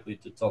likely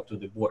to talk to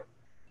the board.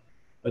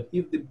 But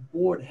if the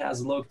board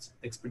has low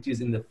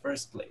expertise in the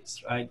first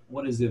place, right,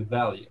 what is the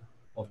value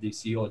of the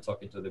CEO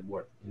talking to the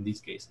board in these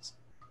cases?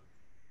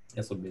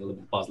 This would be a little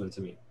bit puzzling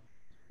to me.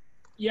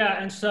 Yeah,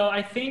 and so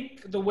I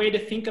think the way to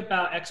think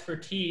about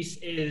expertise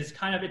is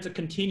kind of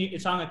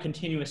it's on a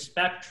continuous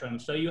spectrum.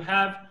 So you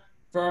have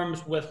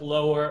firms with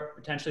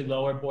potentially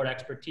lower board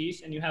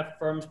expertise, and you have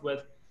firms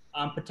with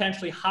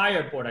potentially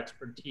higher board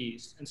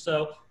expertise. And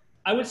so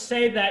I would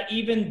say that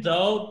even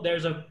though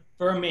there's a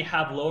firm may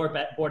have lower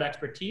board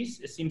expertise,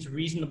 it seems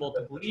reasonable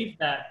to believe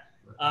that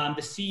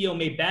the CEO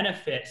may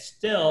benefit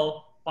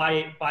still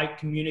by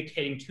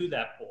communicating to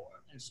that board.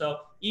 And so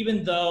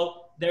even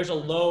though there's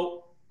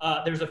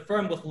a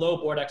firm with low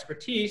board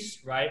expertise,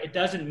 right, it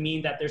doesn't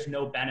mean that there's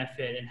no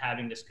benefit in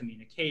having this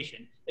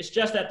communication. It's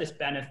just that this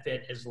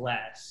benefit is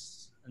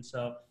less. And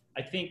so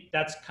I think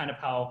that's kind of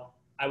how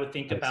I would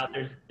think about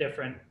there's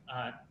different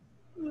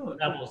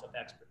levels of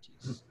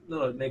expertise.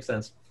 No, it makes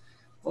sense.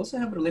 Also,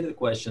 I have a related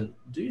question.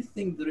 Do you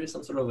think there is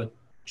some sort of a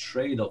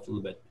trade-off a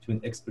little bit between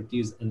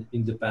expertise and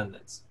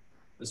independence?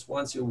 Because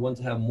once you want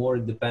to have more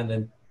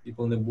independent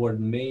people on the board,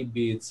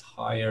 maybe it's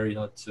higher,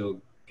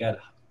 to get,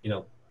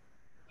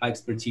 high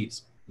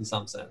expertise in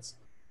some sense,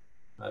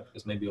 right?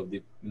 Because maybe of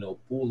the,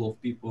 pool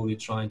of people you're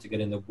trying to get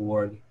in the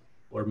board,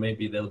 or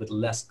maybe they're a little bit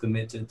less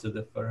committed to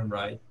the firm,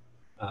 right?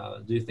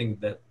 Do you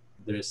think that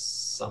there is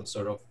some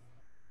sort of,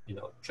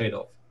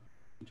 trade-off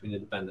between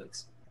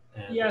independence?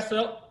 Yeah,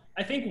 so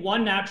I think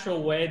one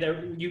natural way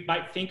that you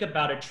might think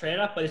about a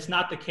trade-off, but it's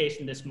not the case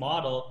in this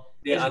model.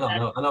 Yeah, I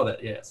know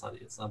that. Yeah, it's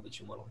not the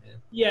true model. Yeah.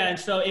 Yeah, and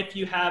so if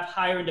you have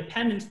higher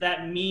independence,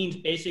 that means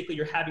basically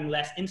you're having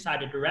less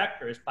insider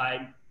directors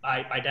by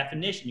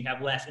definition. You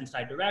have less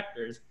inside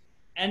directors.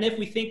 And if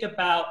we think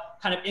about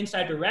kind of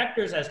inside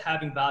directors as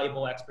having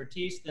valuable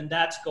expertise, then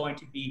that's going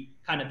to be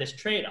kind of this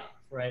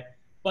trade-off, right?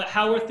 But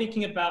how we're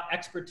thinking about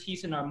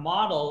expertise in our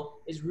model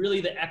is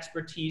really the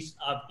expertise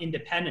of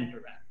independent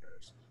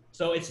directors.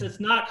 So it's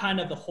not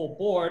kind of the whole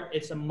board,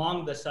 it's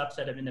among the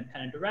subset of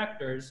independent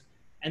directors.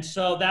 And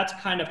so that's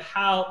kind of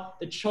how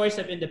the choice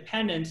of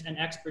independence and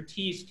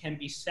expertise can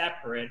be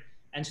separate.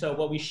 And so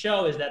what we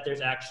show is that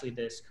there's actually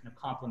this kind of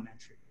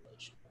complementary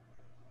relation.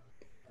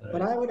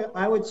 But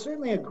I would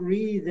certainly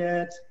agree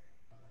that,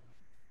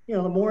 you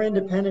know, the more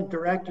independent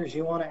directors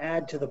you want to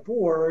add to the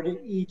board,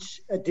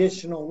 each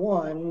additional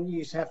one,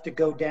 you just have to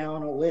go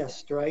down a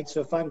list, right?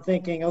 So if I'm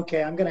thinking,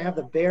 okay, I'm going to have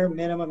the bare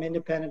minimum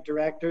independent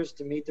directors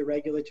to meet the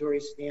regulatory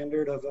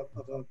standard of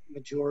a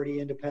majority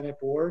independent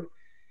board.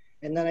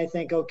 And then I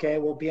think, okay,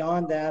 well,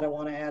 beyond that, I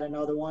want to add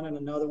another one and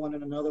another one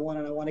and another one.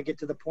 And I want to get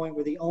to the point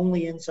where the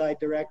only inside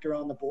director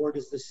on the board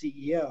is the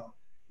CEO,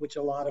 which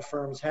a lot of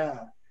firms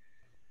have.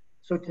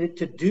 So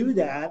to do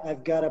that,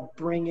 I've got to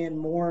bring in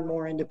more and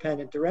more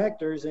independent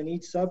directors, and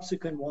each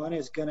subsequent one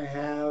is going to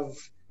have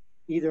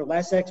either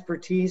less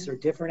expertise or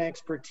different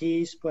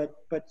expertise, but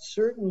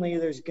certainly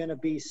there's going to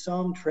be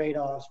some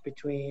trade-offs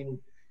between,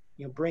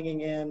 you know, bringing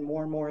in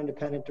more and more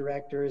independent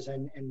directors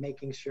and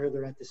making sure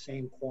they're at the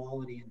same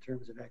quality in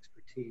terms of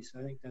expertise.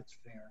 I think that's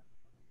fair.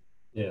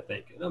 Yeah,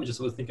 thank you. I'm just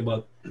thinking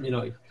about, you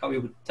know, how we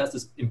would test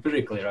this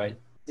empirically, right?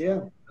 Yeah,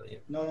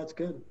 no, that's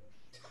good.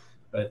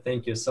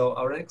 Thank you. So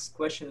our next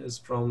question is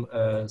from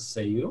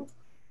Seiyu.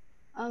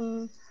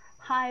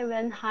 Hi,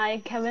 Wen. Hi,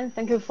 Kevin.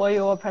 Thank you for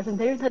your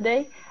presentation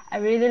today. I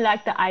really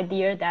like the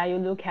idea that you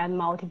look at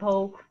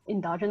multiple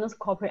endogenous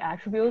corporate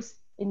attributes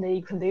in the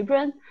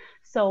equilibrium.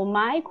 So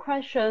my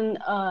question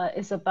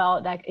is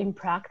about, like, in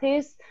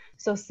practice,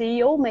 so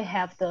CEO may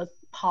have the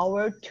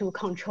power to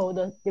control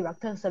the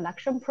director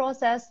selection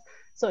process.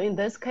 So in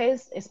this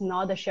case, it's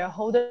not the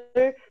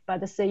shareholder, but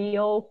the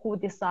CEO who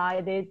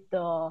decided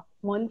the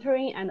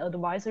monitoring and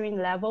advisory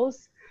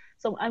levels.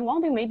 So I'm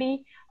wondering,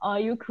 maybe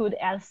you could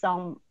add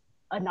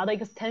another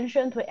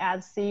extension to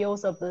add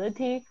CEO's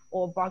ability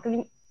or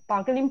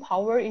bargaining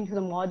power into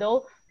the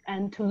model,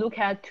 and to look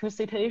at two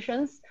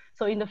situations.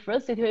 So in the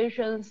first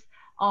situations,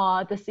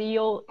 the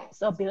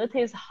CEO's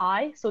ability is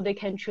high, so they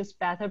can choose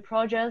better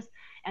projects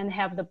and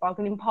have the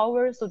bargaining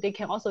power, so they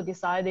can also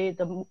decide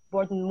the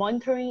board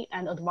monitoring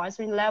and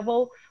advisory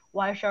level,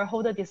 while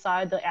shareholder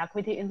decide the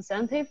equity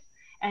incentive.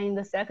 And in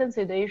the second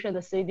situation, the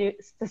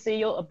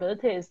CEO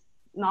ability is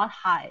not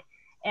high,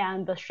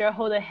 and the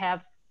shareholder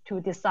have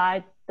to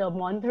decide the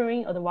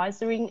monitoring,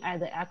 advisory,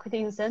 and the equity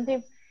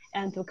incentive,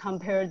 and to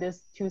compare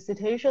these two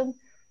situations.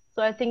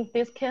 So I think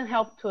this can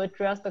help to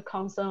address the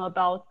concern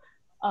about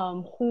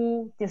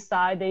who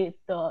decided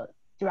the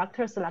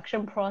director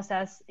selection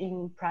process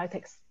in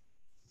practice.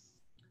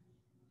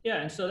 Yeah,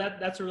 and so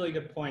that's a really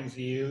good point,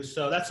 Ziyu.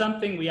 So that's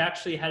something we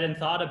actually hadn't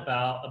thought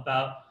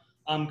about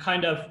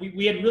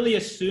we had really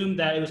assumed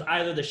that it was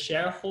either the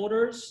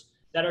shareholders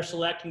that are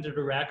selecting the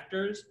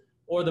directors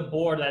or the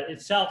board that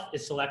itself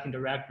is selecting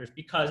directors,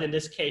 because in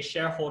this case,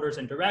 shareholders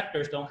and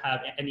directors don't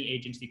have any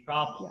agency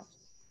problems. Yeah.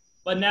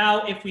 But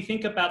now if we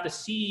think about the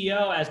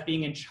CEO as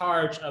being in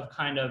charge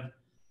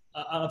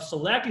of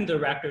selecting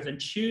directors and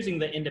choosing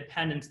the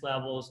independence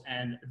levels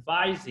and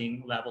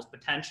advising levels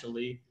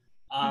potentially,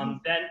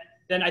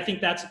 then I think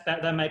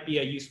that might be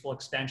a useful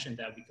extension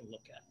that we can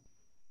look at.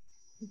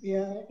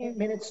 Yeah, I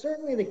mean, it's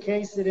certainly the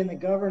case that in the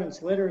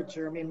governance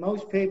literature, I mean,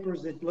 most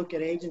papers that look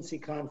at agency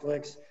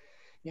conflicts,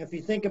 you know, if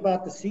you think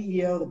about the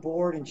CEO, the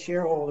board, and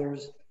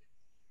shareholders,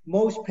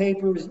 most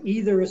papers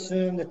either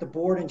assume that the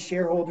board and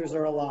shareholders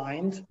are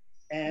aligned,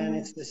 and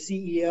it's the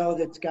CEO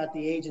that's got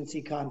the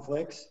agency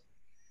conflicts,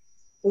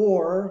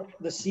 or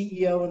the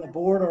CEO and the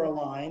board are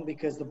aligned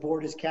because the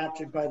board is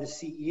captured by the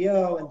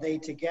CEO and they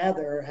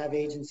together have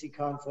agency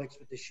conflicts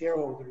with the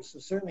shareholders. So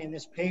certainly in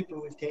this paper,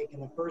 we've taken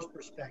the first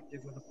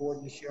perspective where the board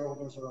and the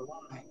shareholders are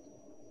aligned.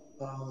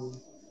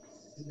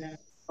 And then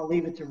I'll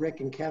leave it to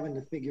Rick and Kevin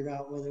to figure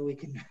out whether we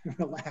can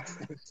relax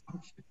that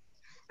assumption.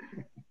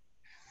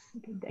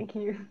 Okay, thank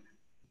you.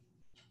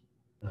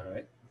 All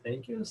right,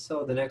 thank you.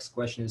 So the next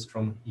question is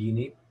from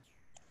Yini.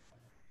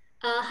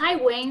 Hi,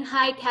 Wayne.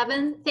 Hi,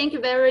 Kevin. Thank you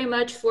very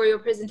much for your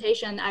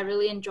presentation. I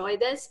really enjoyed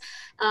this.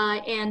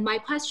 And my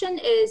question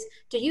is,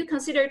 do you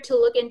consider to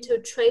look into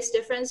trace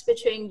difference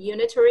between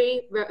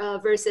unitary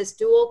versus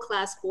dual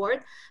class board?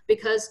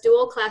 Because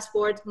dual class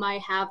board might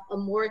have a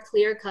more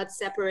clear-cut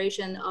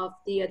separation of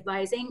the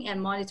advising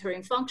and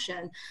monitoring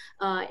function.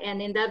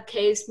 And in that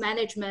case,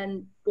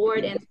 management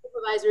board and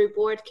supervisory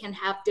board can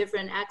have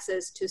different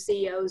access to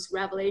CEO's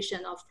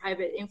revelation of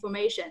private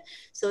information,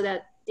 so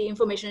that the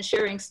information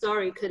sharing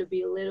story could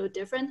be a little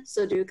different.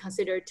 So do you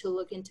consider to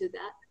look into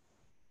that?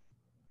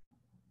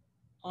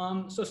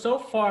 So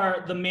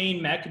far, the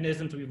main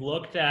mechanisms we've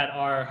looked at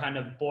are kind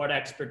of board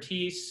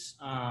expertise,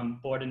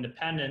 board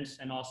independence,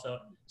 and also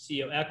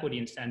CEO equity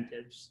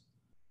incentives.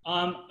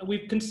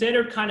 We've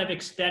considered kind of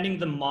extending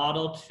the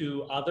model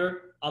to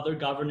other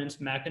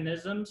governance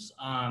mechanisms.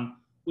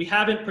 We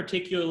haven't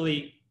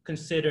particularly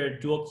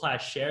considered dual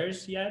class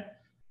shares yet.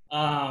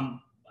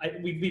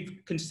 We've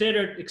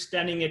considered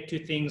extending it to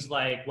things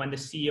like when the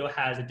CEO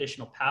has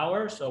additional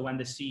power, so when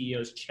the CEO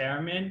is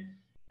chairman,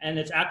 and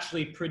it's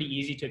actually pretty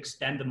easy to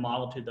extend the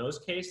model to those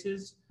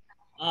cases.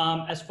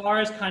 As far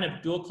as kind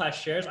of dual class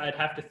shares, we'd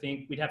have to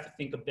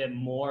think a bit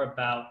more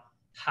about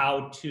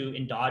how to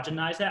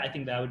endogenize that. I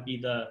think that would be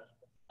the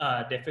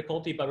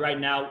difficulty, but right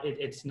now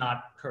it's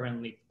not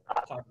currently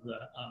part of the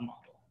model?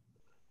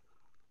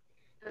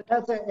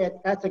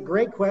 That's a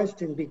great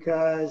question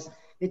because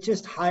it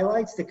just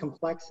highlights the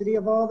complexity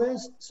of all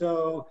this.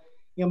 So,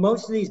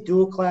 most of these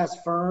dual class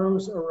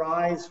firms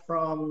arise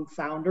from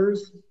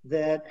founders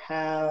that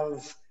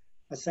have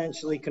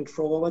essentially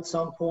control at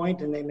some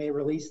point, and they may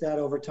release that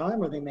over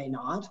time or they may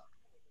not.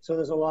 So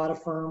there's a lot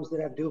of firms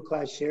that have dual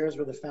class shares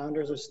where the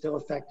founders are still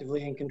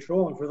effectively in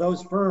control. And for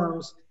those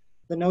firms,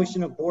 the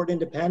notion of board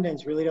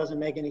independence really doesn't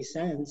make any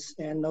sense.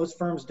 And those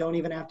firms don't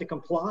even have to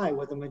comply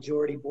with a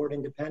majority board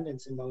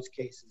independence in most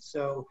cases.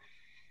 So,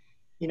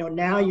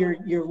 now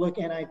you're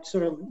looking, and I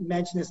sort of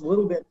mentioned this a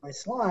little bit in my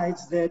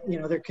slides, that,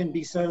 there can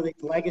be sort of the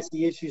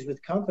legacy issues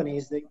with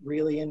companies that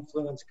really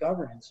influence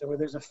governance. So where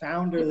there's a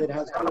founder that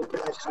has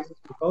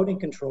voting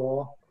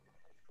control,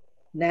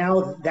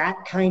 now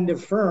that kind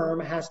of firm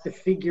has to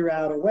figure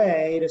out a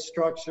way to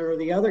structure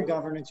the other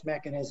governance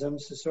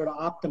mechanisms to sort of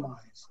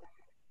optimize.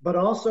 But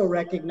also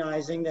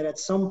recognizing that at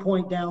some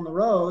point down the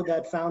road,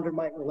 that founder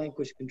might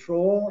relinquish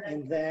control,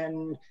 and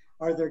then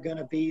are there going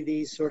to be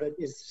these sort of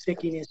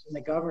stickiness in the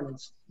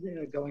governance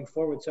going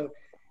forward? So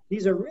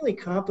these are really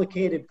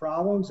complicated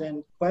problems,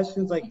 and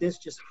questions like this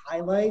just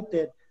highlight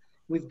that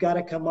we've got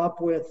to come up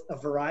with a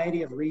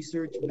variety of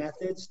research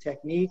methods,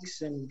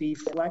 techniques, and be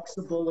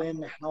flexible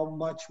in how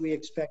much we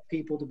expect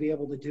people to be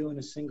able to do in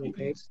a single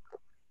pace.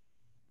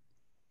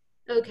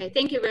 Okay,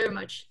 thank you very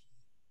much.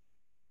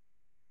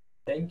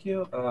 Thank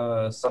you.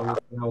 So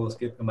now we'll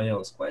skip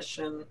Emmanuel's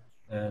question.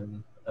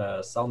 And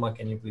Salma,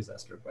 can you please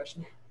ask your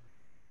question?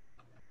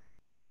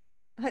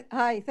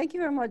 Hi, thank you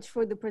very much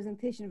for the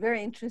presentation.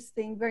 Very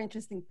interesting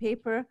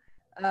paper.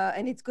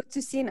 And it's good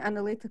to see an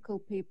analytical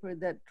paper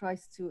that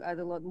tries to add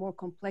a lot more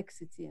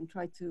complexity and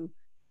try to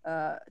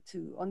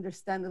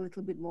understand a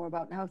little bit more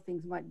about how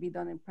things might be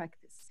done in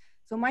practice.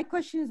 So my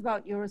question is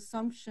about your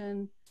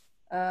assumption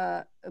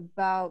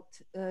about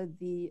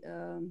the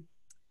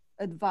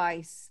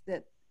advice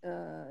that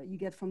you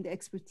get from the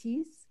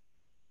expertise.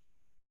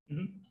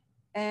 Mm-hmm.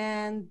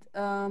 And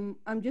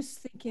I'm just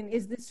thinking,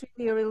 is this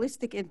really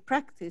realistic in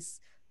practice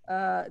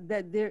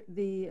that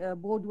the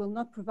board will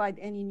not provide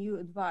any new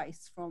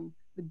advice from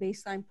the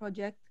baseline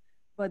project,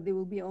 but they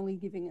will be only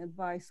giving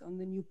advice on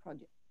the new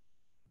project?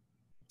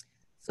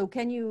 So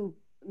can you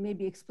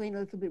maybe explain a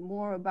little bit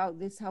more about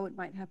this, how it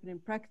might happen in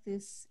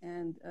practice,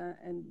 and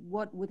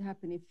what would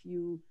happen if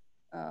you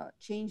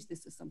change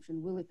this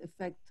assumption? Will it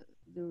affect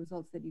the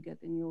results that you get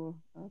in your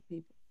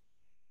paper?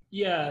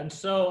 Yeah, and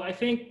so I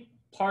think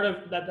part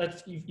of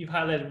that, you've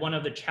highlighted one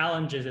of the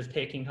challenges is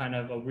taking kind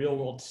of a real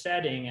world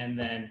setting and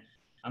then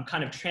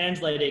kind of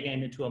translating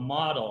it into a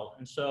model.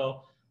 And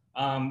so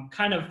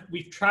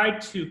we've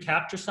tried to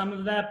capture some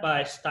of that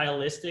by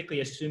stylistically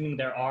assuming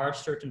there are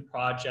certain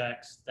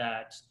projects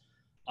that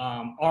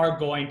are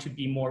going to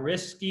be more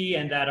risky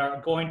and that are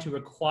going to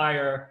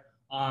require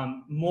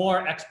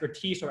more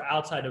expertise or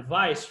outside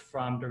advice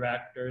from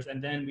directors.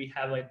 And then we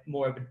have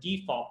more of a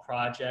default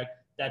project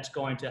that's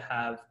going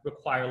to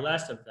require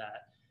less of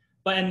that.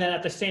 And then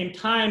at the same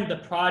time, the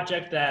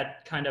project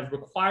that kind of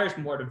requires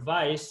more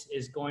advice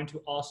is going to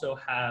also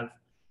have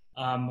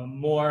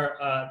more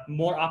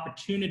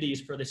opportunities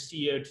for the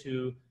CEO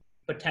to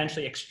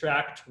potentially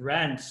extract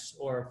rents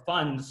or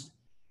funds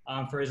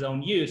for his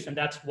own use. And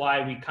that's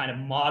why we kind of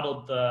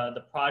modeled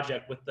the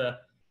project with the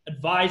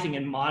advising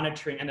and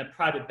monitoring and the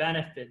private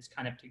benefits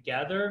kind of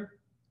together.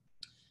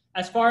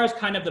 As far as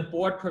kind of the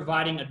board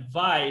providing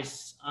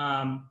advice,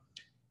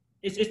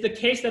 it's the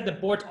case that the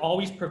board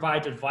always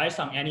provides advice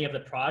on any of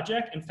the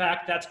project. In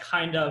fact, that's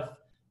kind of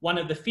one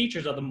of the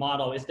features of the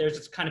model is there's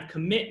this kind of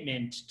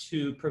commitment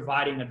to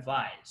providing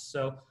advice.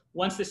 So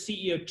once the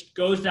CEO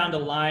goes down the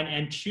line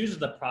and chooses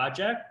the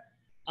project,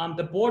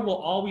 the board will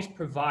always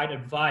provide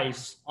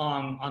advice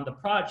on the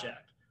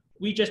project.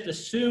 We just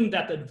assume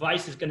that the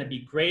advice is going to be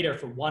greater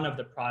for one of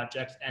the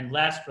projects and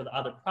less for the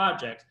other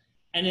projects.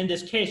 And in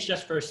this case,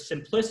 just for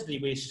simplicity,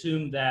 we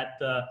assume that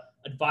the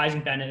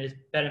advising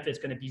benefit is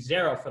going to be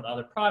zero for the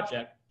other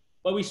project.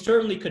 But we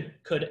certainly could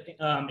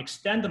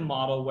extend the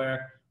model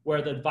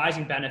where the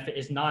advising benefit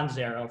is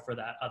non-zero for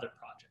that other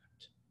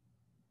project.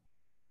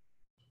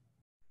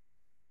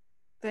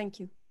 Thank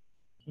you.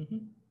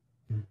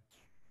 Mm-hmm.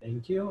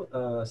 Thank you.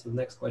 So the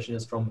next question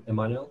is from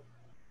Emmanuel.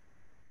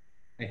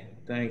 Hey,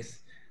 thanks.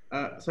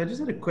 So I just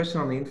had a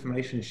question on the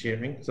information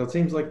sharing. So it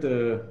seems like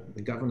the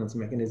governance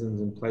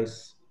mechanisms in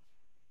place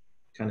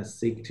kind of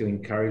seek to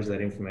encourage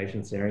that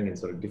information sharing in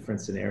sort of different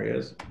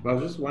scenarios. But I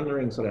was just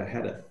wondering sort of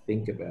how to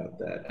think about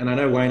that. And I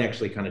know Wayne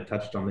actually kind of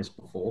touched on this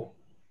before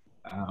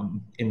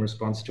in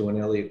response to an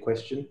earlier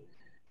question,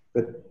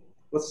 but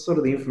what's sort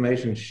of the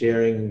information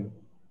sharing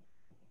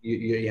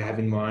you have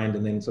in mind?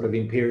 And then sort of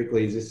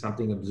empirically, is this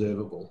something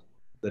observable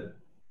that,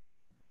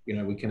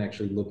 we can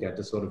actually look at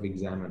to sort of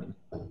examine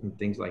and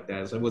things like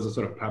that? So was it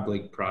sort of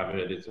public,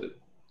 private? Is it,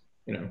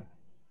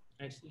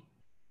 I see.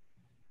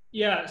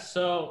 Yeah,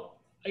 so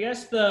I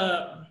guess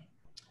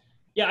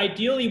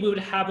ideally we would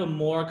have a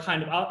more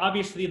kind of,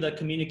 obviously the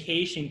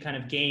communication kind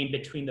of game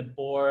between the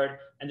board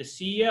and the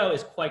CEO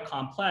is quite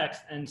complex,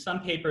 and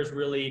some papers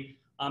really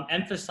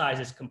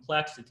emphasizes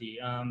complexity.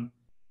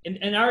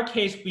 In our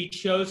case, we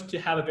chose to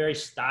have a very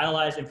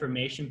stylized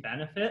information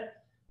benefit,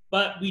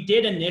 but we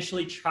did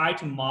initially try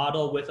to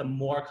model with a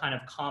more kind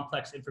of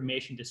complex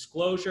information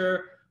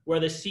disclosure where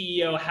the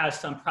CEO has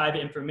some private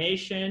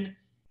information,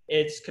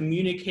 it's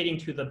communicating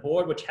to the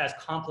board, which has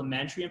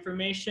complementary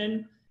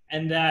information,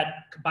 and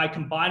that by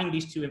combining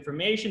these two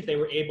informations, they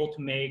were able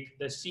to make,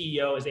 the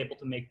CEO is able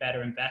to make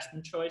better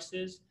investment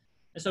choices.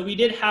 And so we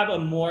did have a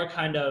more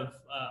kind of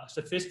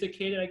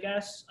sophisticated, I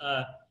guess,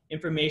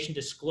 information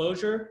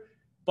disclosure,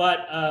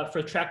 but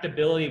for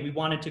tractability, we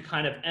wanted to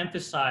kind of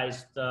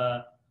emphasize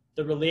the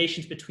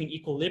relations between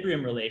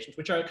equilibrium relations,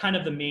 which are kind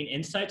of the main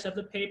insights of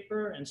the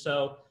paper. And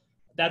so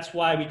that's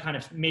why we kind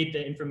of made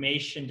the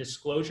information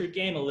disclosure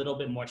game a little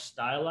bit more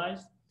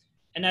stylized.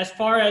 And as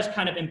far as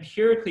kind of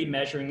empirically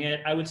measuring it,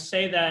 I would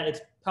say that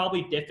it's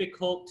probably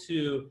difficult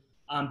to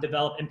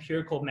develop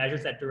empirical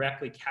measures that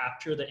directly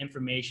capture the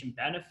information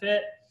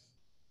benefit.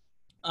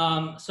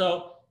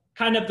 So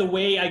kind of the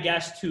way, I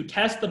guess, to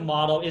test the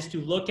model is to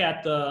look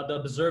at the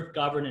observed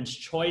governance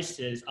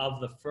choices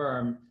of the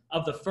firm,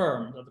 of the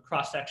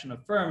cross-section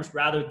of firms,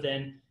 rather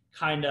than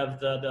kind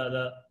of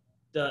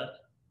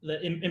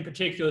in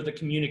particular, the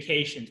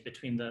communications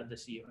between the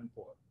CEO and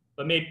board.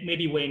 But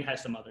maybe Wayne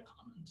has some other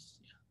comments.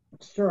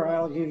 Yeah. Sure,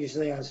 I'll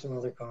usually have some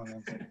other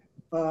comments.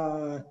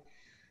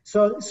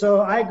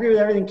 So I agree with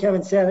everything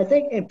Kevin said. I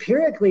think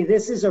empirically,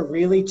 this is a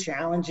really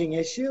challenging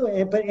issue,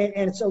 and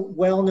it's a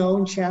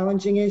well-known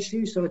challenging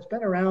issue. So it's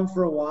been around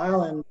for a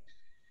while, and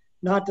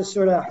not to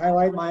sort of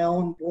highlight my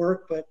own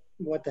work, but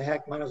what the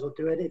heck, might as well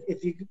do it.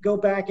 If you go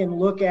back and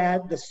look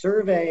at the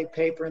survey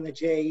paper in the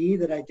JE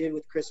that I did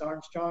with Chris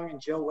Armstrong and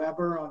Joe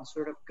Weber on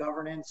sort of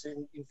governance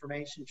and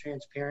information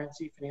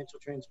transparency, financial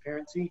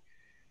transparency,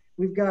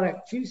 we've got a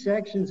few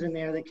sections in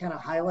there that kind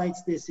of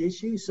highlights this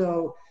issue.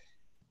 So,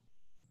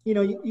 you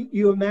know,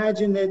 you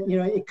imagine that, you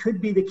know, it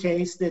could be the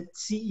case that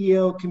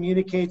CEO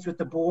communicates with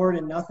the board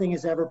and nothing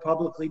is ever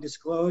publicly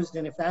disclosed.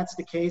 And if that's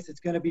the case, it's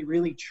going to be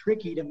really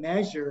tricky to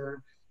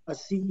measure a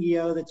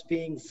CEO that's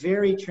being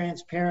very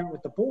transparent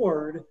with the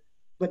board,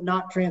 but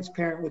not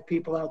transparent with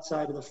people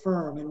outside of the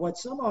firm. And what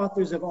some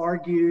authors have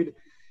argued,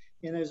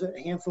 and there's a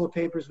handful of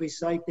papers we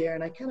cite there,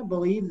 and I kind of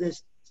believe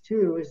this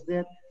too, is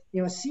that,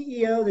 you know, a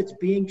CEO that's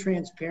being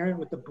transparent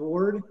with the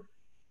board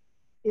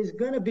is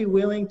going to be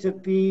willing to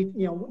be,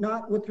 you know,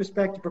 not with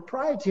respect to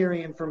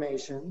proprietary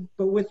information,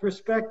 but with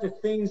respect to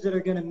things that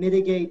are going to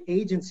mitigate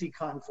agency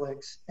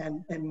conflicts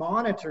and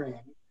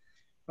monitoring,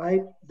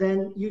 right?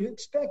 Then you'd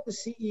expect the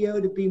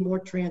CEO to be more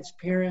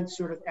transparent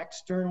sort of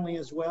externally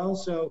as well.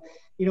 So,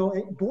 you know,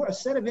 a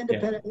set of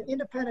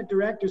independent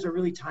directors are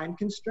really time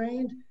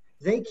constrained.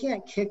 They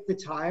can't kick the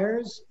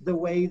tires the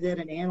way that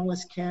an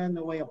analyst can,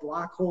 the way a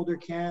block holder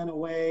can, the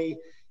way,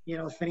 you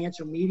know,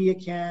 financial media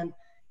can.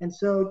 And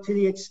so to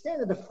the extent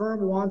that the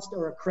firm wants to,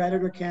 or a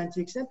creditor can, to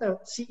the extent the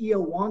CEO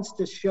wants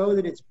to show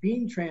that it's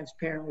being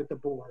transparent with the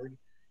board,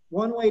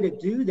 one way to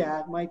do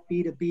that might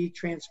be to be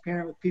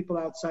transparent with people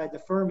outside the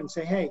firm and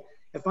say, hey,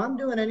 if I'm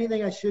doing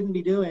anything I shouldn't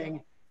be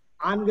doing,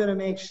 I'm going to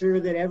make sure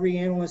that every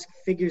analyst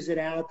figures it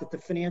out, that the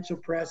financial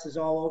press is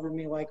all over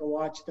me like a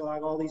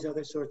watchdog, all these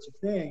other sorts of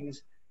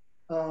things.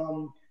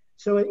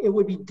 So it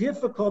would be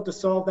difficult to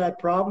solve that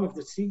problem if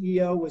the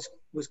CEO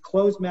was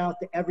closed-mouthed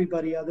to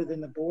everybody other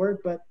than the board.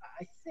 But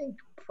I think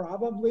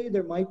probably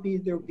there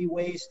would be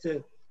ways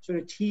to sort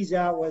of tease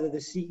out whether the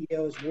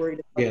CEO is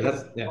worried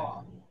about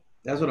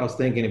that's what I was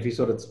thinking. If you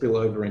sort of spill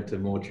over into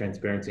more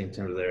transparency in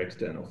terms of their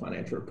external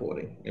financial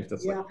reporting, if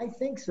that's I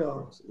think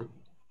so.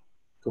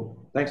 Cool.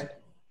 Thanks.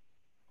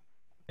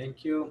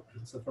 Thank you.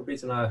 So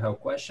Fabrice and I have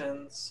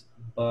questions,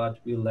 but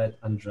we'll let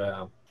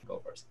Andrea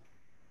go first.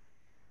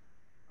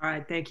 All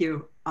right, thank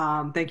you.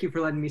 Thank you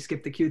for letting me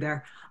skip the queue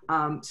there.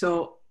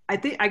 So I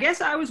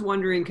guess I was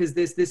wondering, because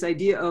this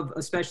idea of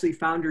especially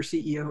founder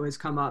CEO has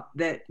come up,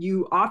 that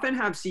you often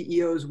have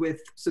CEOs with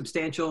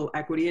substantial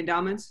equity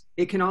endowments.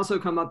 It can also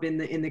come up in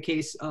the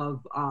case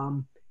of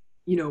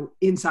you know,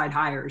 inside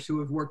hires who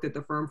have worked at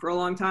the firm for a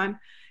long time.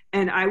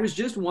 And I was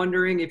just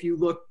wondering if you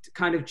looked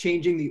kind of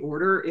changing the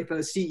order, if a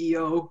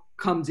CEO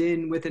comes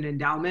in with an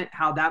endowment,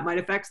 how that might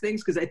affect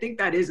things, because I think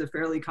that is a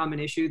fairly common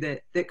issue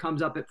that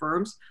comes up at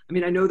firms. I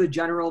mean, I know the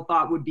general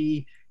thought would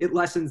be it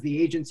lessens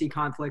the agency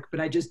conflict, but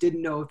I just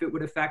didn't know if it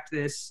would affect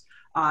this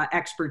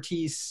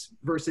expertise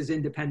versus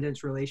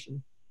independence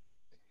relation.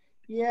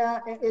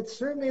 Yeah, it's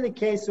certainly the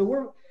case.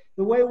 So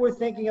the way we're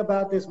thinking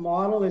about this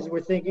model is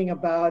we're thinking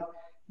about,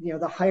 you know,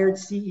 the hired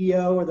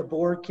CEO or the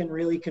board can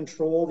really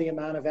control the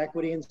amount of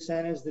equity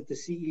incentives that the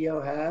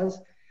CEO has.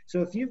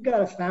 So if you've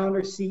got a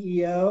founder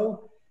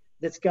CEO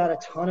that's got a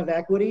ton of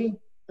equity,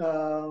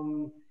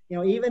 you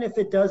know, even if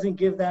it doesn't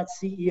give that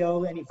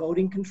CEO any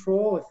voting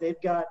control, if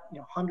they've got, you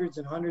know, hundreds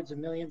and hundreds of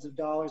millions of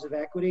dollars of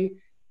equity,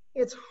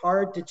 it's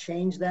hard to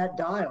change that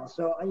dial.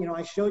 So, you know,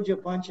 I showed you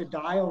a bunch of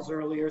dials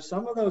earlier.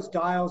 Some of those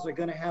dials are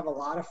going to have a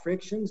lot of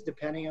frictions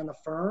depending on the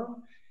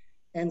firm.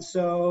 And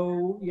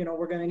so, you know,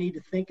 we're going to need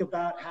to think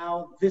about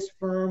how this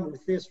firm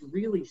with this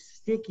really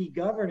sticky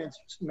governance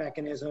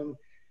mechanism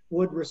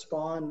would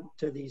respond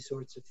to these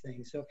sorts of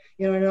things. So,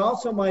 you know, and it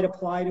also might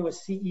apply to a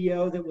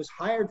CEO that was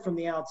hired from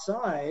the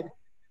outside,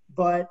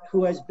 but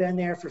who has been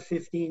there for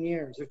 15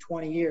 years or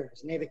 20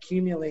 years, and they've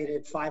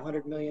accumulated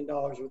 $500 million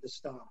worth of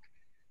stock.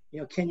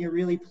 You know, can you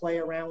really play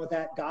around with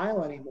that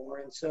dial anymore?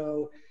 And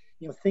so,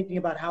 you know, thinking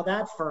about how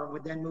that firm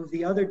would then move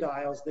the other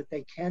dials that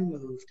they can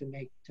move to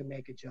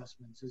make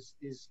adjustments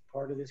is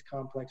part of this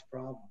complex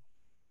problem.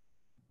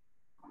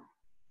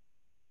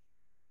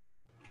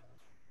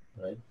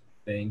 Right.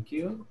 Thank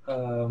you.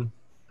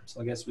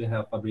 So I guess we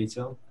have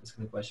Fabrizio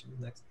asking the question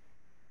next.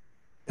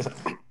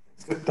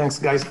 Thanks,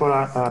 guys,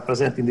 for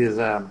presenting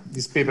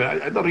this paper.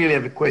 I don't really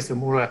have a question,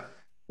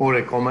 more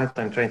a comment.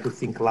 I'm trying to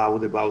think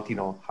loud about, you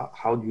know,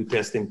 how do you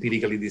test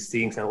empirically these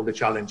things and all the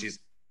challenges.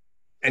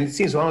 And it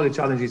seems one of the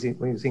challenges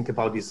when you think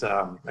about this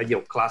idea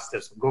of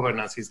clusters of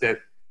governance is that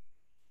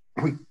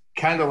we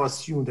kind of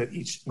assume that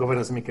each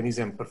governance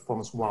mechanism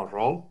performs one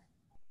role.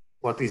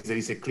 There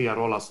is a clear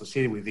role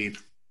associated with it.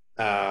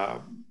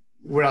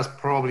 Whereas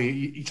probably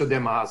each of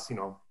them has, you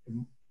know,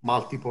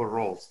 multiple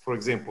roles. For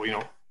example, you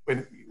know,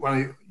 when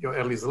one of your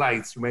early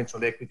slides, you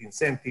mentioned equity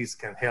incentives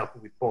can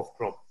help with both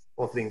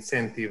the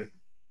incentive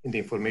and the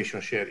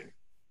information sharing.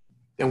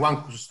 Then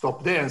one could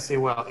stop there and say,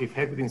 well, if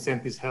equity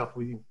incentives help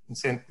with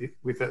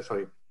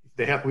if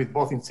they help with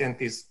both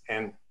incentives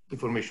and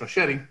information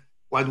sharing,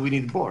 why do we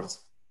need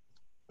boards,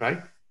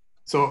 right?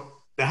 So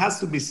there has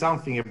to be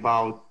something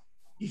about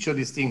each of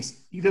these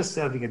things either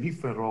serving a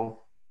different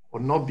role or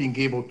not being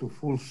able to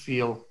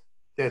fulfill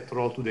that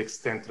role to the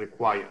extent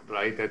required,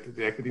 right? That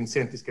the equity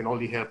incentives can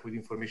only help with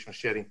information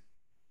sharing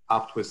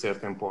up to a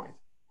certain point.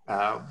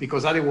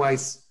 Because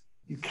otherwise,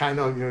 you kind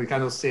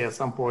of say at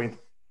some point,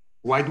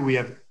 why do we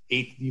have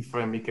 8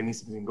 different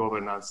mechanisms in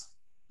governance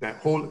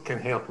that all can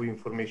help with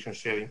information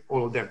sharing?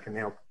 All of them can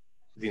help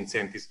with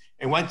incentives.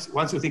 And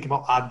once you think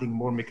about adding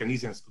more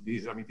mechanisms to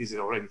this, I mean, this is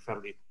already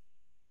fairly,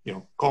 you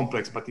know,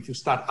 complex, but if you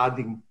start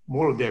adding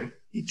more of them,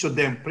 each of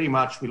them pretty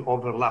much will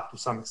overlap to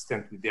some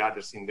extent with the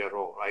others in their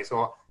role, right?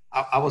 So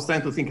I was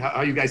trying to think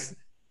how you guys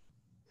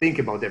think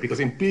about that, because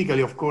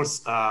empirically, of course,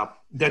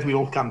 that will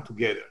all come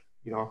together,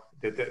 you know,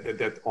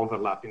 that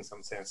overlap in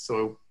some sense.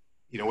 So,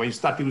 you know, when you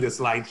start to do the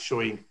slide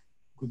showing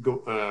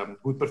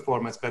good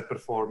performance, bad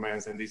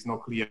performance, and there's no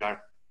clear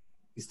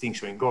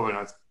distinction in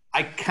governance,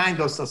 I kind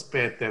of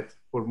suspect that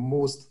for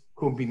most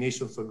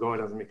combinations of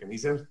governance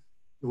mechanisms,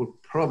 you will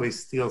probably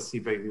still see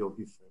very little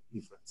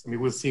difference. I mean,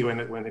 we'll see when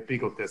the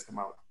empirical tests come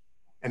out.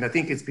 And I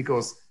think it's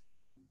because,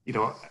 you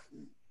know,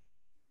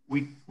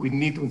 we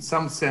need to, in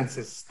some sense,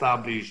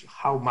 establish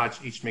how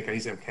much each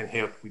mechanism can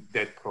help with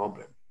that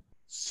problem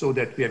so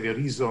that we have a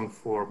reason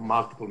for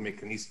multiple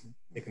mechanisms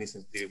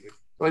to deal with.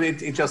 So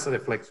it just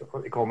reflects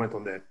a comment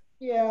on that,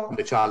 on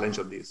the challenge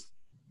of this.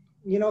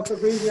 You know,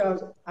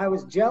 Fabrizio, I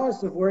was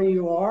jealous of where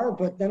you are,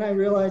 but then I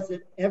realized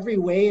that every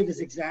wave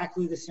is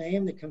exactly the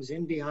same that comes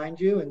in behind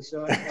you. And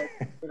so I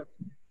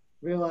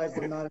realized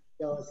I'm not as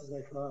jealous as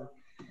I thought.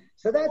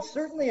 So that's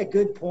certainly a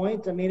good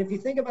point. I mean, if you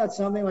think about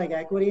something like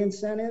equity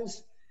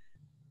incentives,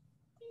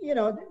 you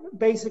know,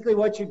 basically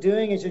what you're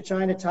doing is you're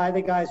trying to tie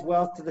the guy's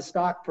wealth to the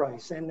stock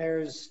price. And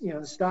there's, you know,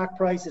 the stock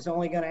price is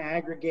only going to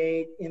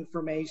aggregate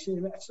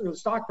information. So the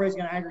stock price is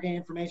going to aggregate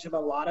information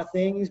about a lot of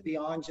things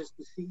beyond just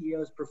the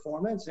CEO's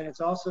performance. And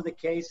it's also the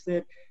case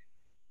that,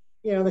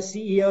 you know, the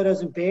CEO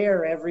doesn't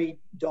bear every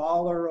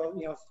dollar of,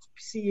 you know,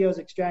 CEOs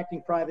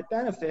extracting private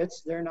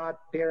benefits, they're not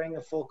bearing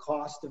the full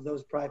cost of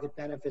those private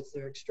benefits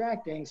they're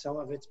extracting. Some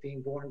of it's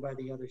being borne by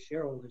the other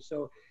shareholders.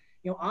 So,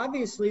 you know,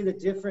 obviously the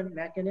different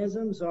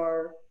mechanisms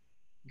are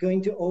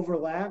going to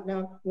overlap.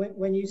 Now,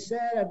 when you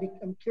said,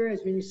 I'm curious,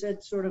 when you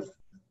said sort of,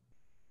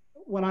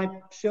 when I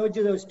showed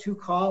you those 2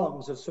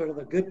 columns of sort of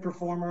the good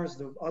performers,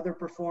 the other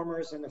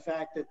performers, and the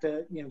fact that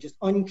the, you know, just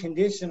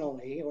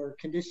unconditionally or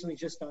conditionally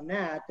just on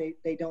that,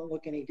 they don't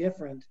look any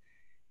different.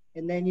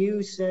 And then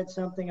you said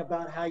something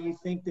about how you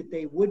think that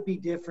they would be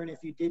different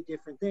if you did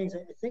different things. I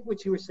think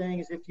what you were saying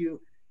is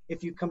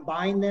if you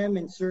combine them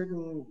in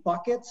certain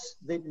buckets,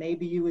 that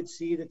maybe you would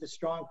see that the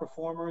strong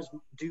performers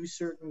do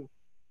certain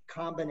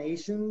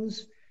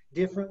combinations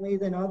differently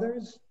than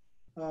others.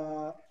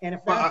 And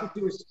if that's what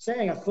you were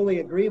saying, I fully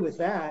agree with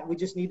that. We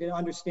just need to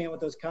understand what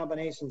those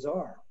combinations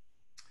are.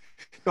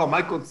 No,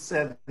 my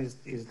concept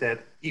is that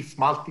if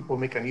multiple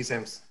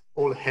mechanisms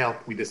all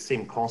help with the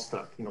same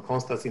construct, you know,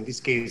 constructs in this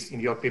case, in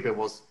your paper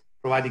was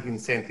providing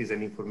incentives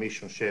and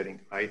information sharing,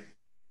 right?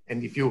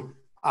 And if you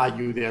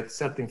argue that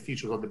certain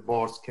features of the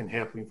boards can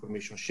help with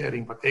information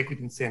sharing, but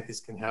equity incentives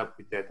can help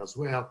with that as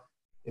well.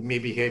 And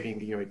maybe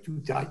having, you know,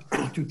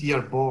 a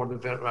two-tier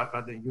board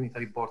rather than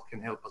unitary board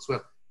can help as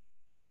well.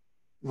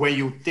 When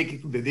you take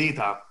it to the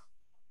data,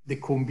 the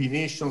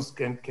combinations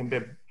can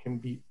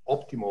be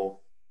optimal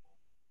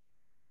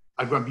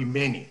are going to be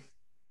many.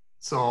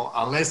 So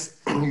unless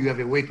you have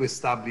a way to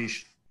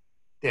establish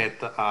that,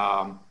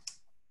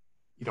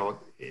 you know,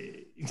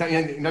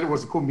 in other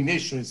words, the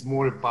combination is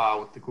more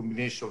about the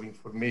combination of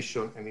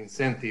information and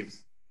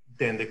incentives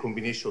than the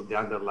combination of the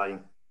underlying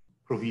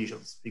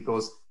provisions,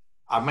 because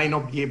I may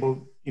not be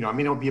able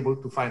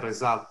to find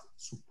results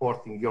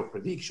supporting your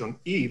prediction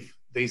if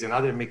there is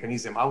another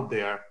mechanism out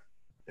there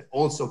that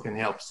also can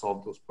help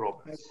solve those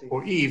problems.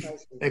 Or if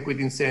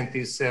equity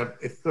incentives serve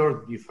a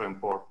third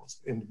different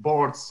purpose, and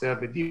boards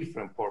serve a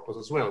different purpose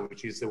as well,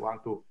 which is the one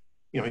to,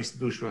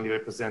 institutionally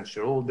represent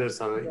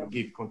shareholders or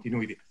give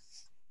continuity.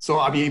 So,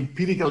 I mean,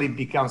 empirically it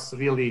becomes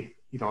really,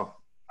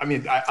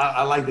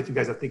 I like that you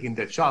guys are taking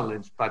that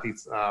challenge, but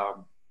it's,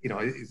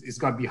 it's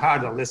going to be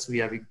hard unless we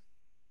have a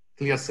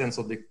clear sense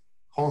of the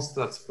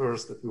constructs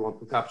first that we want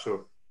to capture,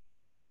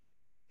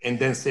 and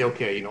then say,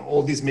 okay,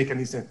 all these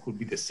mechanisms could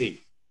be the same.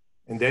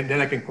 And then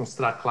I can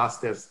construct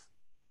clusters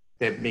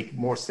that make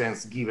more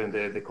sense given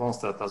the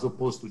construct, as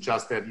opposed to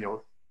just have,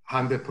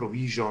 100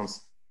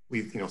 provisions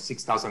with,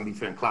 6,000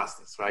 different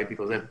clusters, right?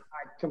 Because I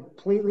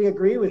completely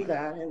agree with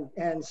that.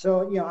 And so,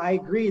 I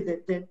agree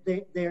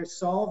that they're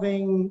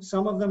solving,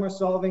 some of them are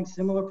solving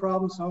similar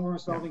problems, some of them are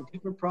solving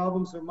different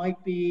problems. There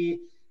might be,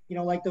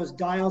 like those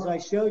dials I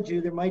showed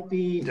you, there might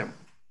be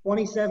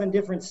 27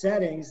 different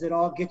settings that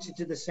all get you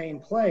to the same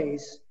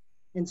place.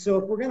 And so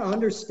if we're going to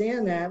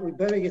understand that, we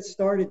better get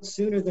started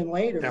sooner than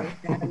later.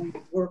 And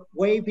we're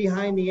way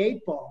behind the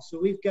 8 ball. So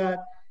we've got,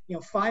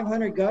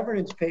 500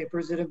 governance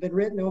papers that have been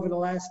written over the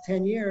last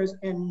 10 years,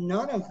 and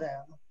none of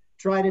them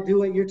try to do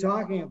what you're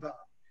talking about,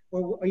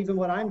 or even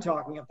what I'm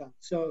talking about.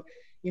 So,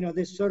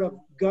 this sort of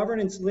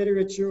governance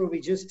literature where we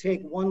just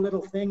take one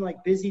little thing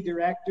like busy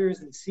directors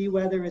and see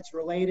whether it's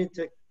related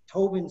to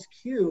Tobin's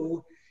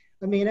Q.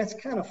 I mean, that's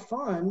kind of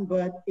fun,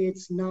 but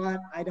it's not,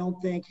 I don't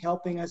think,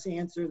 helping us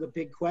answer the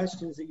big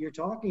questions that you're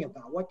talking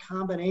about. What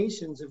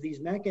combinations of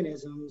these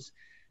mechanisms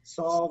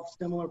solve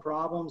similar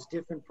problems,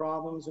 different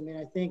problems? I mean,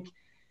 I think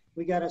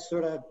we got to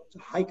sort of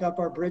hike up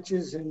our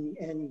britches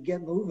and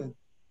get moving.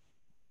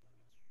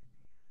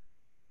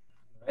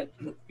 Right.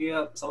 We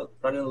are somewhat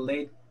running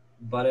late,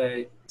 but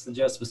I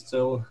suggest we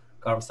still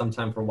carve some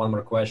time for one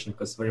more question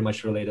because it's very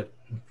much related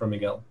from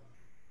Miguel.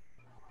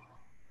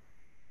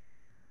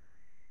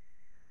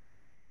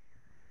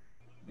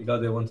 Miguel,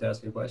 do you want to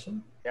ask your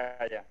question?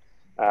 Yeah.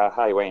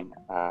 Hi, Wayne.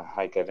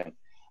 Hi, Kevin.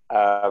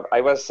 I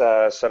was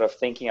sort of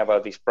thinking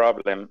about this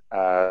problem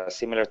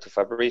similar to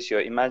Fabrizio.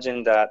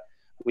 Imagine that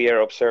we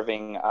are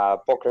observing a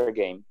poker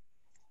game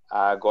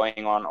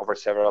going on over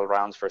several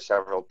rounds for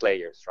several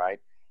players, right?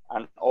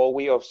 And all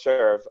we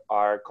observe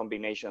are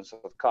combinations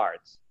of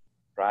cards,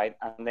 right?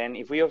 And then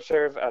if we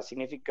observe a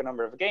significant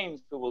number of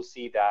games, we will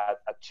see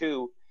that a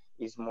 2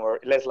 is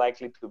less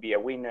likely to be a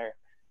winner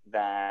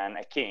than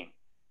a king,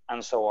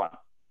 and so on.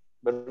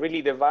 But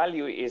really the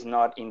value is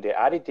not in the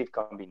additive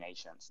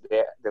combinations.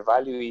 The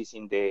value is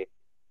in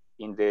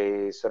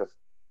the sort of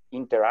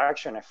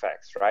interaction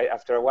effects, right?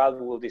 After a while,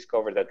 we will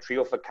discover that 3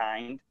 of a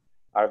kind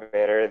are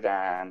better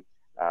than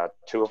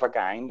 2 of a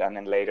kind, and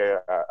then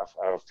later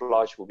a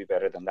flush will be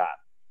better than that.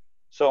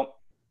 So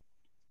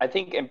I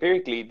think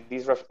empirically,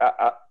 these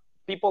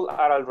people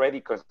are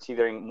already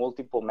considering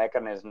multiple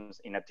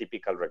mechanisms in a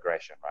typical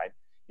regression, right?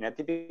 In a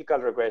typical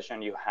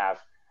regression, you have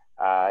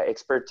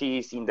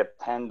expertise,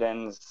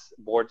 independence,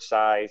 board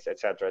size, et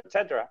cetera, et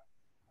cetera.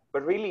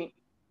 But really,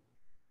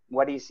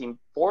 what is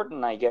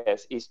important, I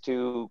guess, is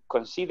to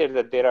consider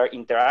that there are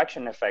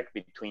interaction effects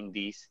between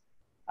these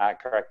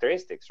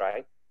characteristics,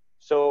 right?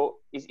 So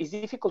it's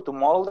difficult to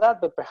model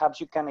that, but perhaps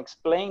you can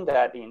explain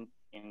that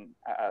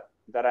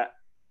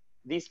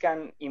this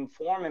can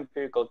inform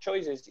empirical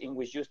choices in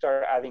which you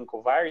start adding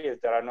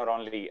covariates that are not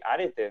only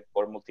additive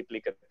or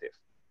multiplicative,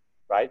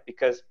 right?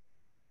 Because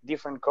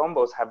different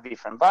combos have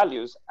different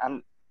values.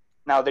 And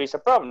now there is a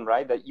problem,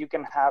 right? That you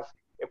can have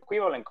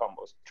equivalent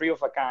combos, 3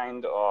 of a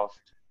kind of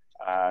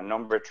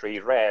number 3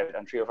 red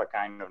and 3 of a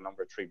kind of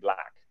number 3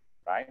 black,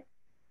 right?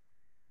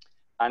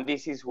 And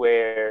this is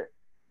where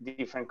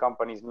different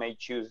companies may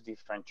choose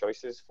different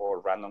choices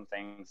for random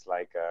things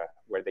like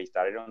where they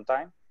started on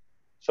time.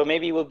 So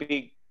maybe it will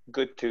be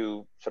good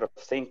to sort of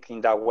think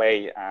in that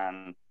way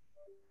and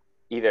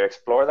either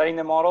explore that in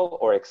the model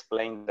or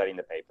explain that in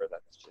the paper.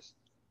 That's just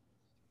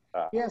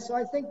yeah, so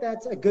I think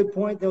that's a good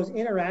point. Those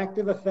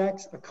interactive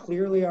effects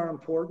clearly are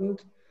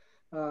important.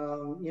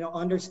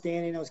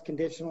 Understanding those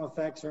conditional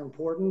effects are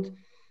important.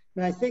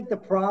 And I think the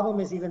problem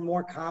is even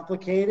more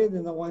complicated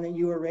than the one that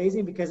you were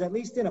raising, because at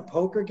least in a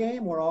poker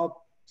game, we're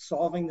all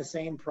solving the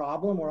same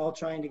problem. We're all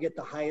trying to get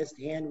the highest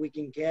hand we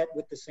can get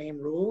with the same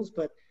rules.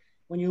 But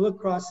when you look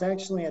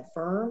cross-sectionally at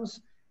firms,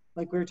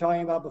 like we were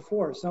talking about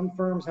before, some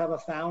firms have a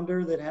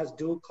founder that has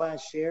dual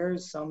class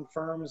shares. Some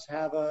firms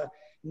have a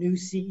new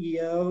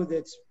CEO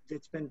that's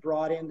been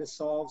brought in to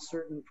solve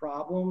certain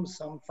problems.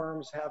 Some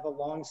firms have a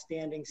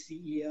long-standing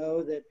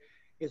CEO that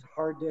is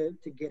hard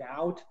to get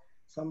out.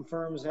 Some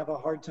firms have a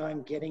hard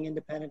time getting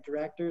independent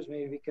directors,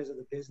 maybe because of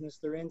the business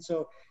they're in.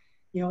 So,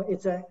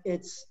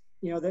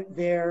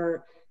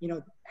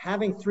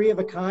 having 3 of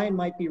a kind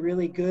might be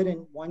really good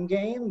in one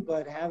game,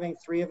 but having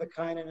 3 of a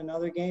kind in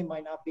another game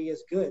might not be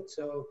as good.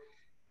 So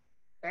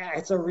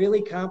it's a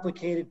really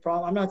complicated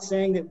problem. I'm not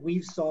saying that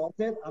we've solved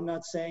it. I'm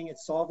not saying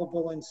it's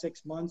solvable in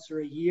 6 months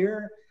or a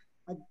year.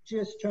 I'm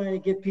just trying to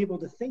get people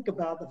to think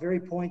about the very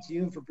points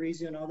you and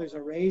Fabrizio and others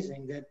are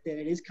raising, that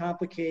it is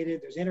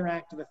complicated, there's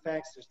interactive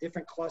effects, there's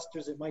different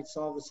clusters that might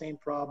solve the same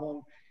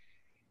problem,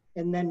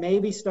 and then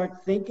maybe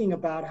start thinking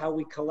about how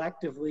we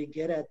collectively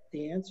get at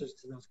the answers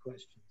to those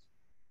questions.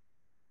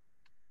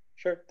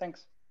 Sure,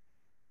 thanks.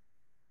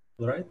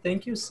 All right,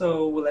 thank you.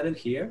 So we'll end it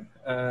here.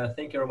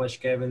 Thank you very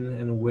much, Kevin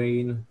and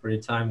Wayne, for your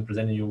time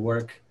presenting your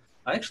work.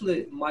 I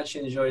actually much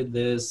enjoyed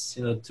this,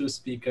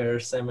 two-speaker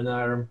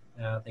seminar.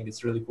 I think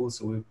it's really cool.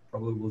 So we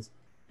probably will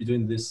be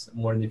doing this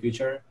more in the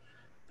future.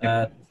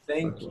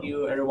 Thank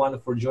you, everyone,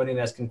 for joining and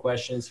asking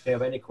questions. If you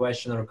have any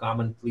question or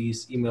comment,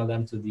 please email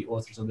them to the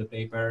authors of the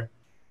paper.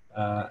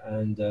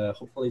 And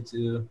hopefully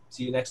to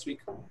see you next week.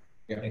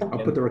 Yeah,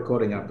 I'll put the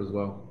recording up as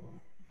well.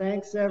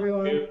 Thanks,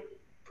 everyone.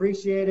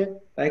 Appreciate it.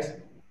 Thanks.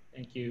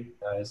 Thank you.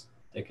 Guys,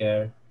 take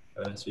care.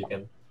 Have a nice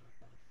weekend.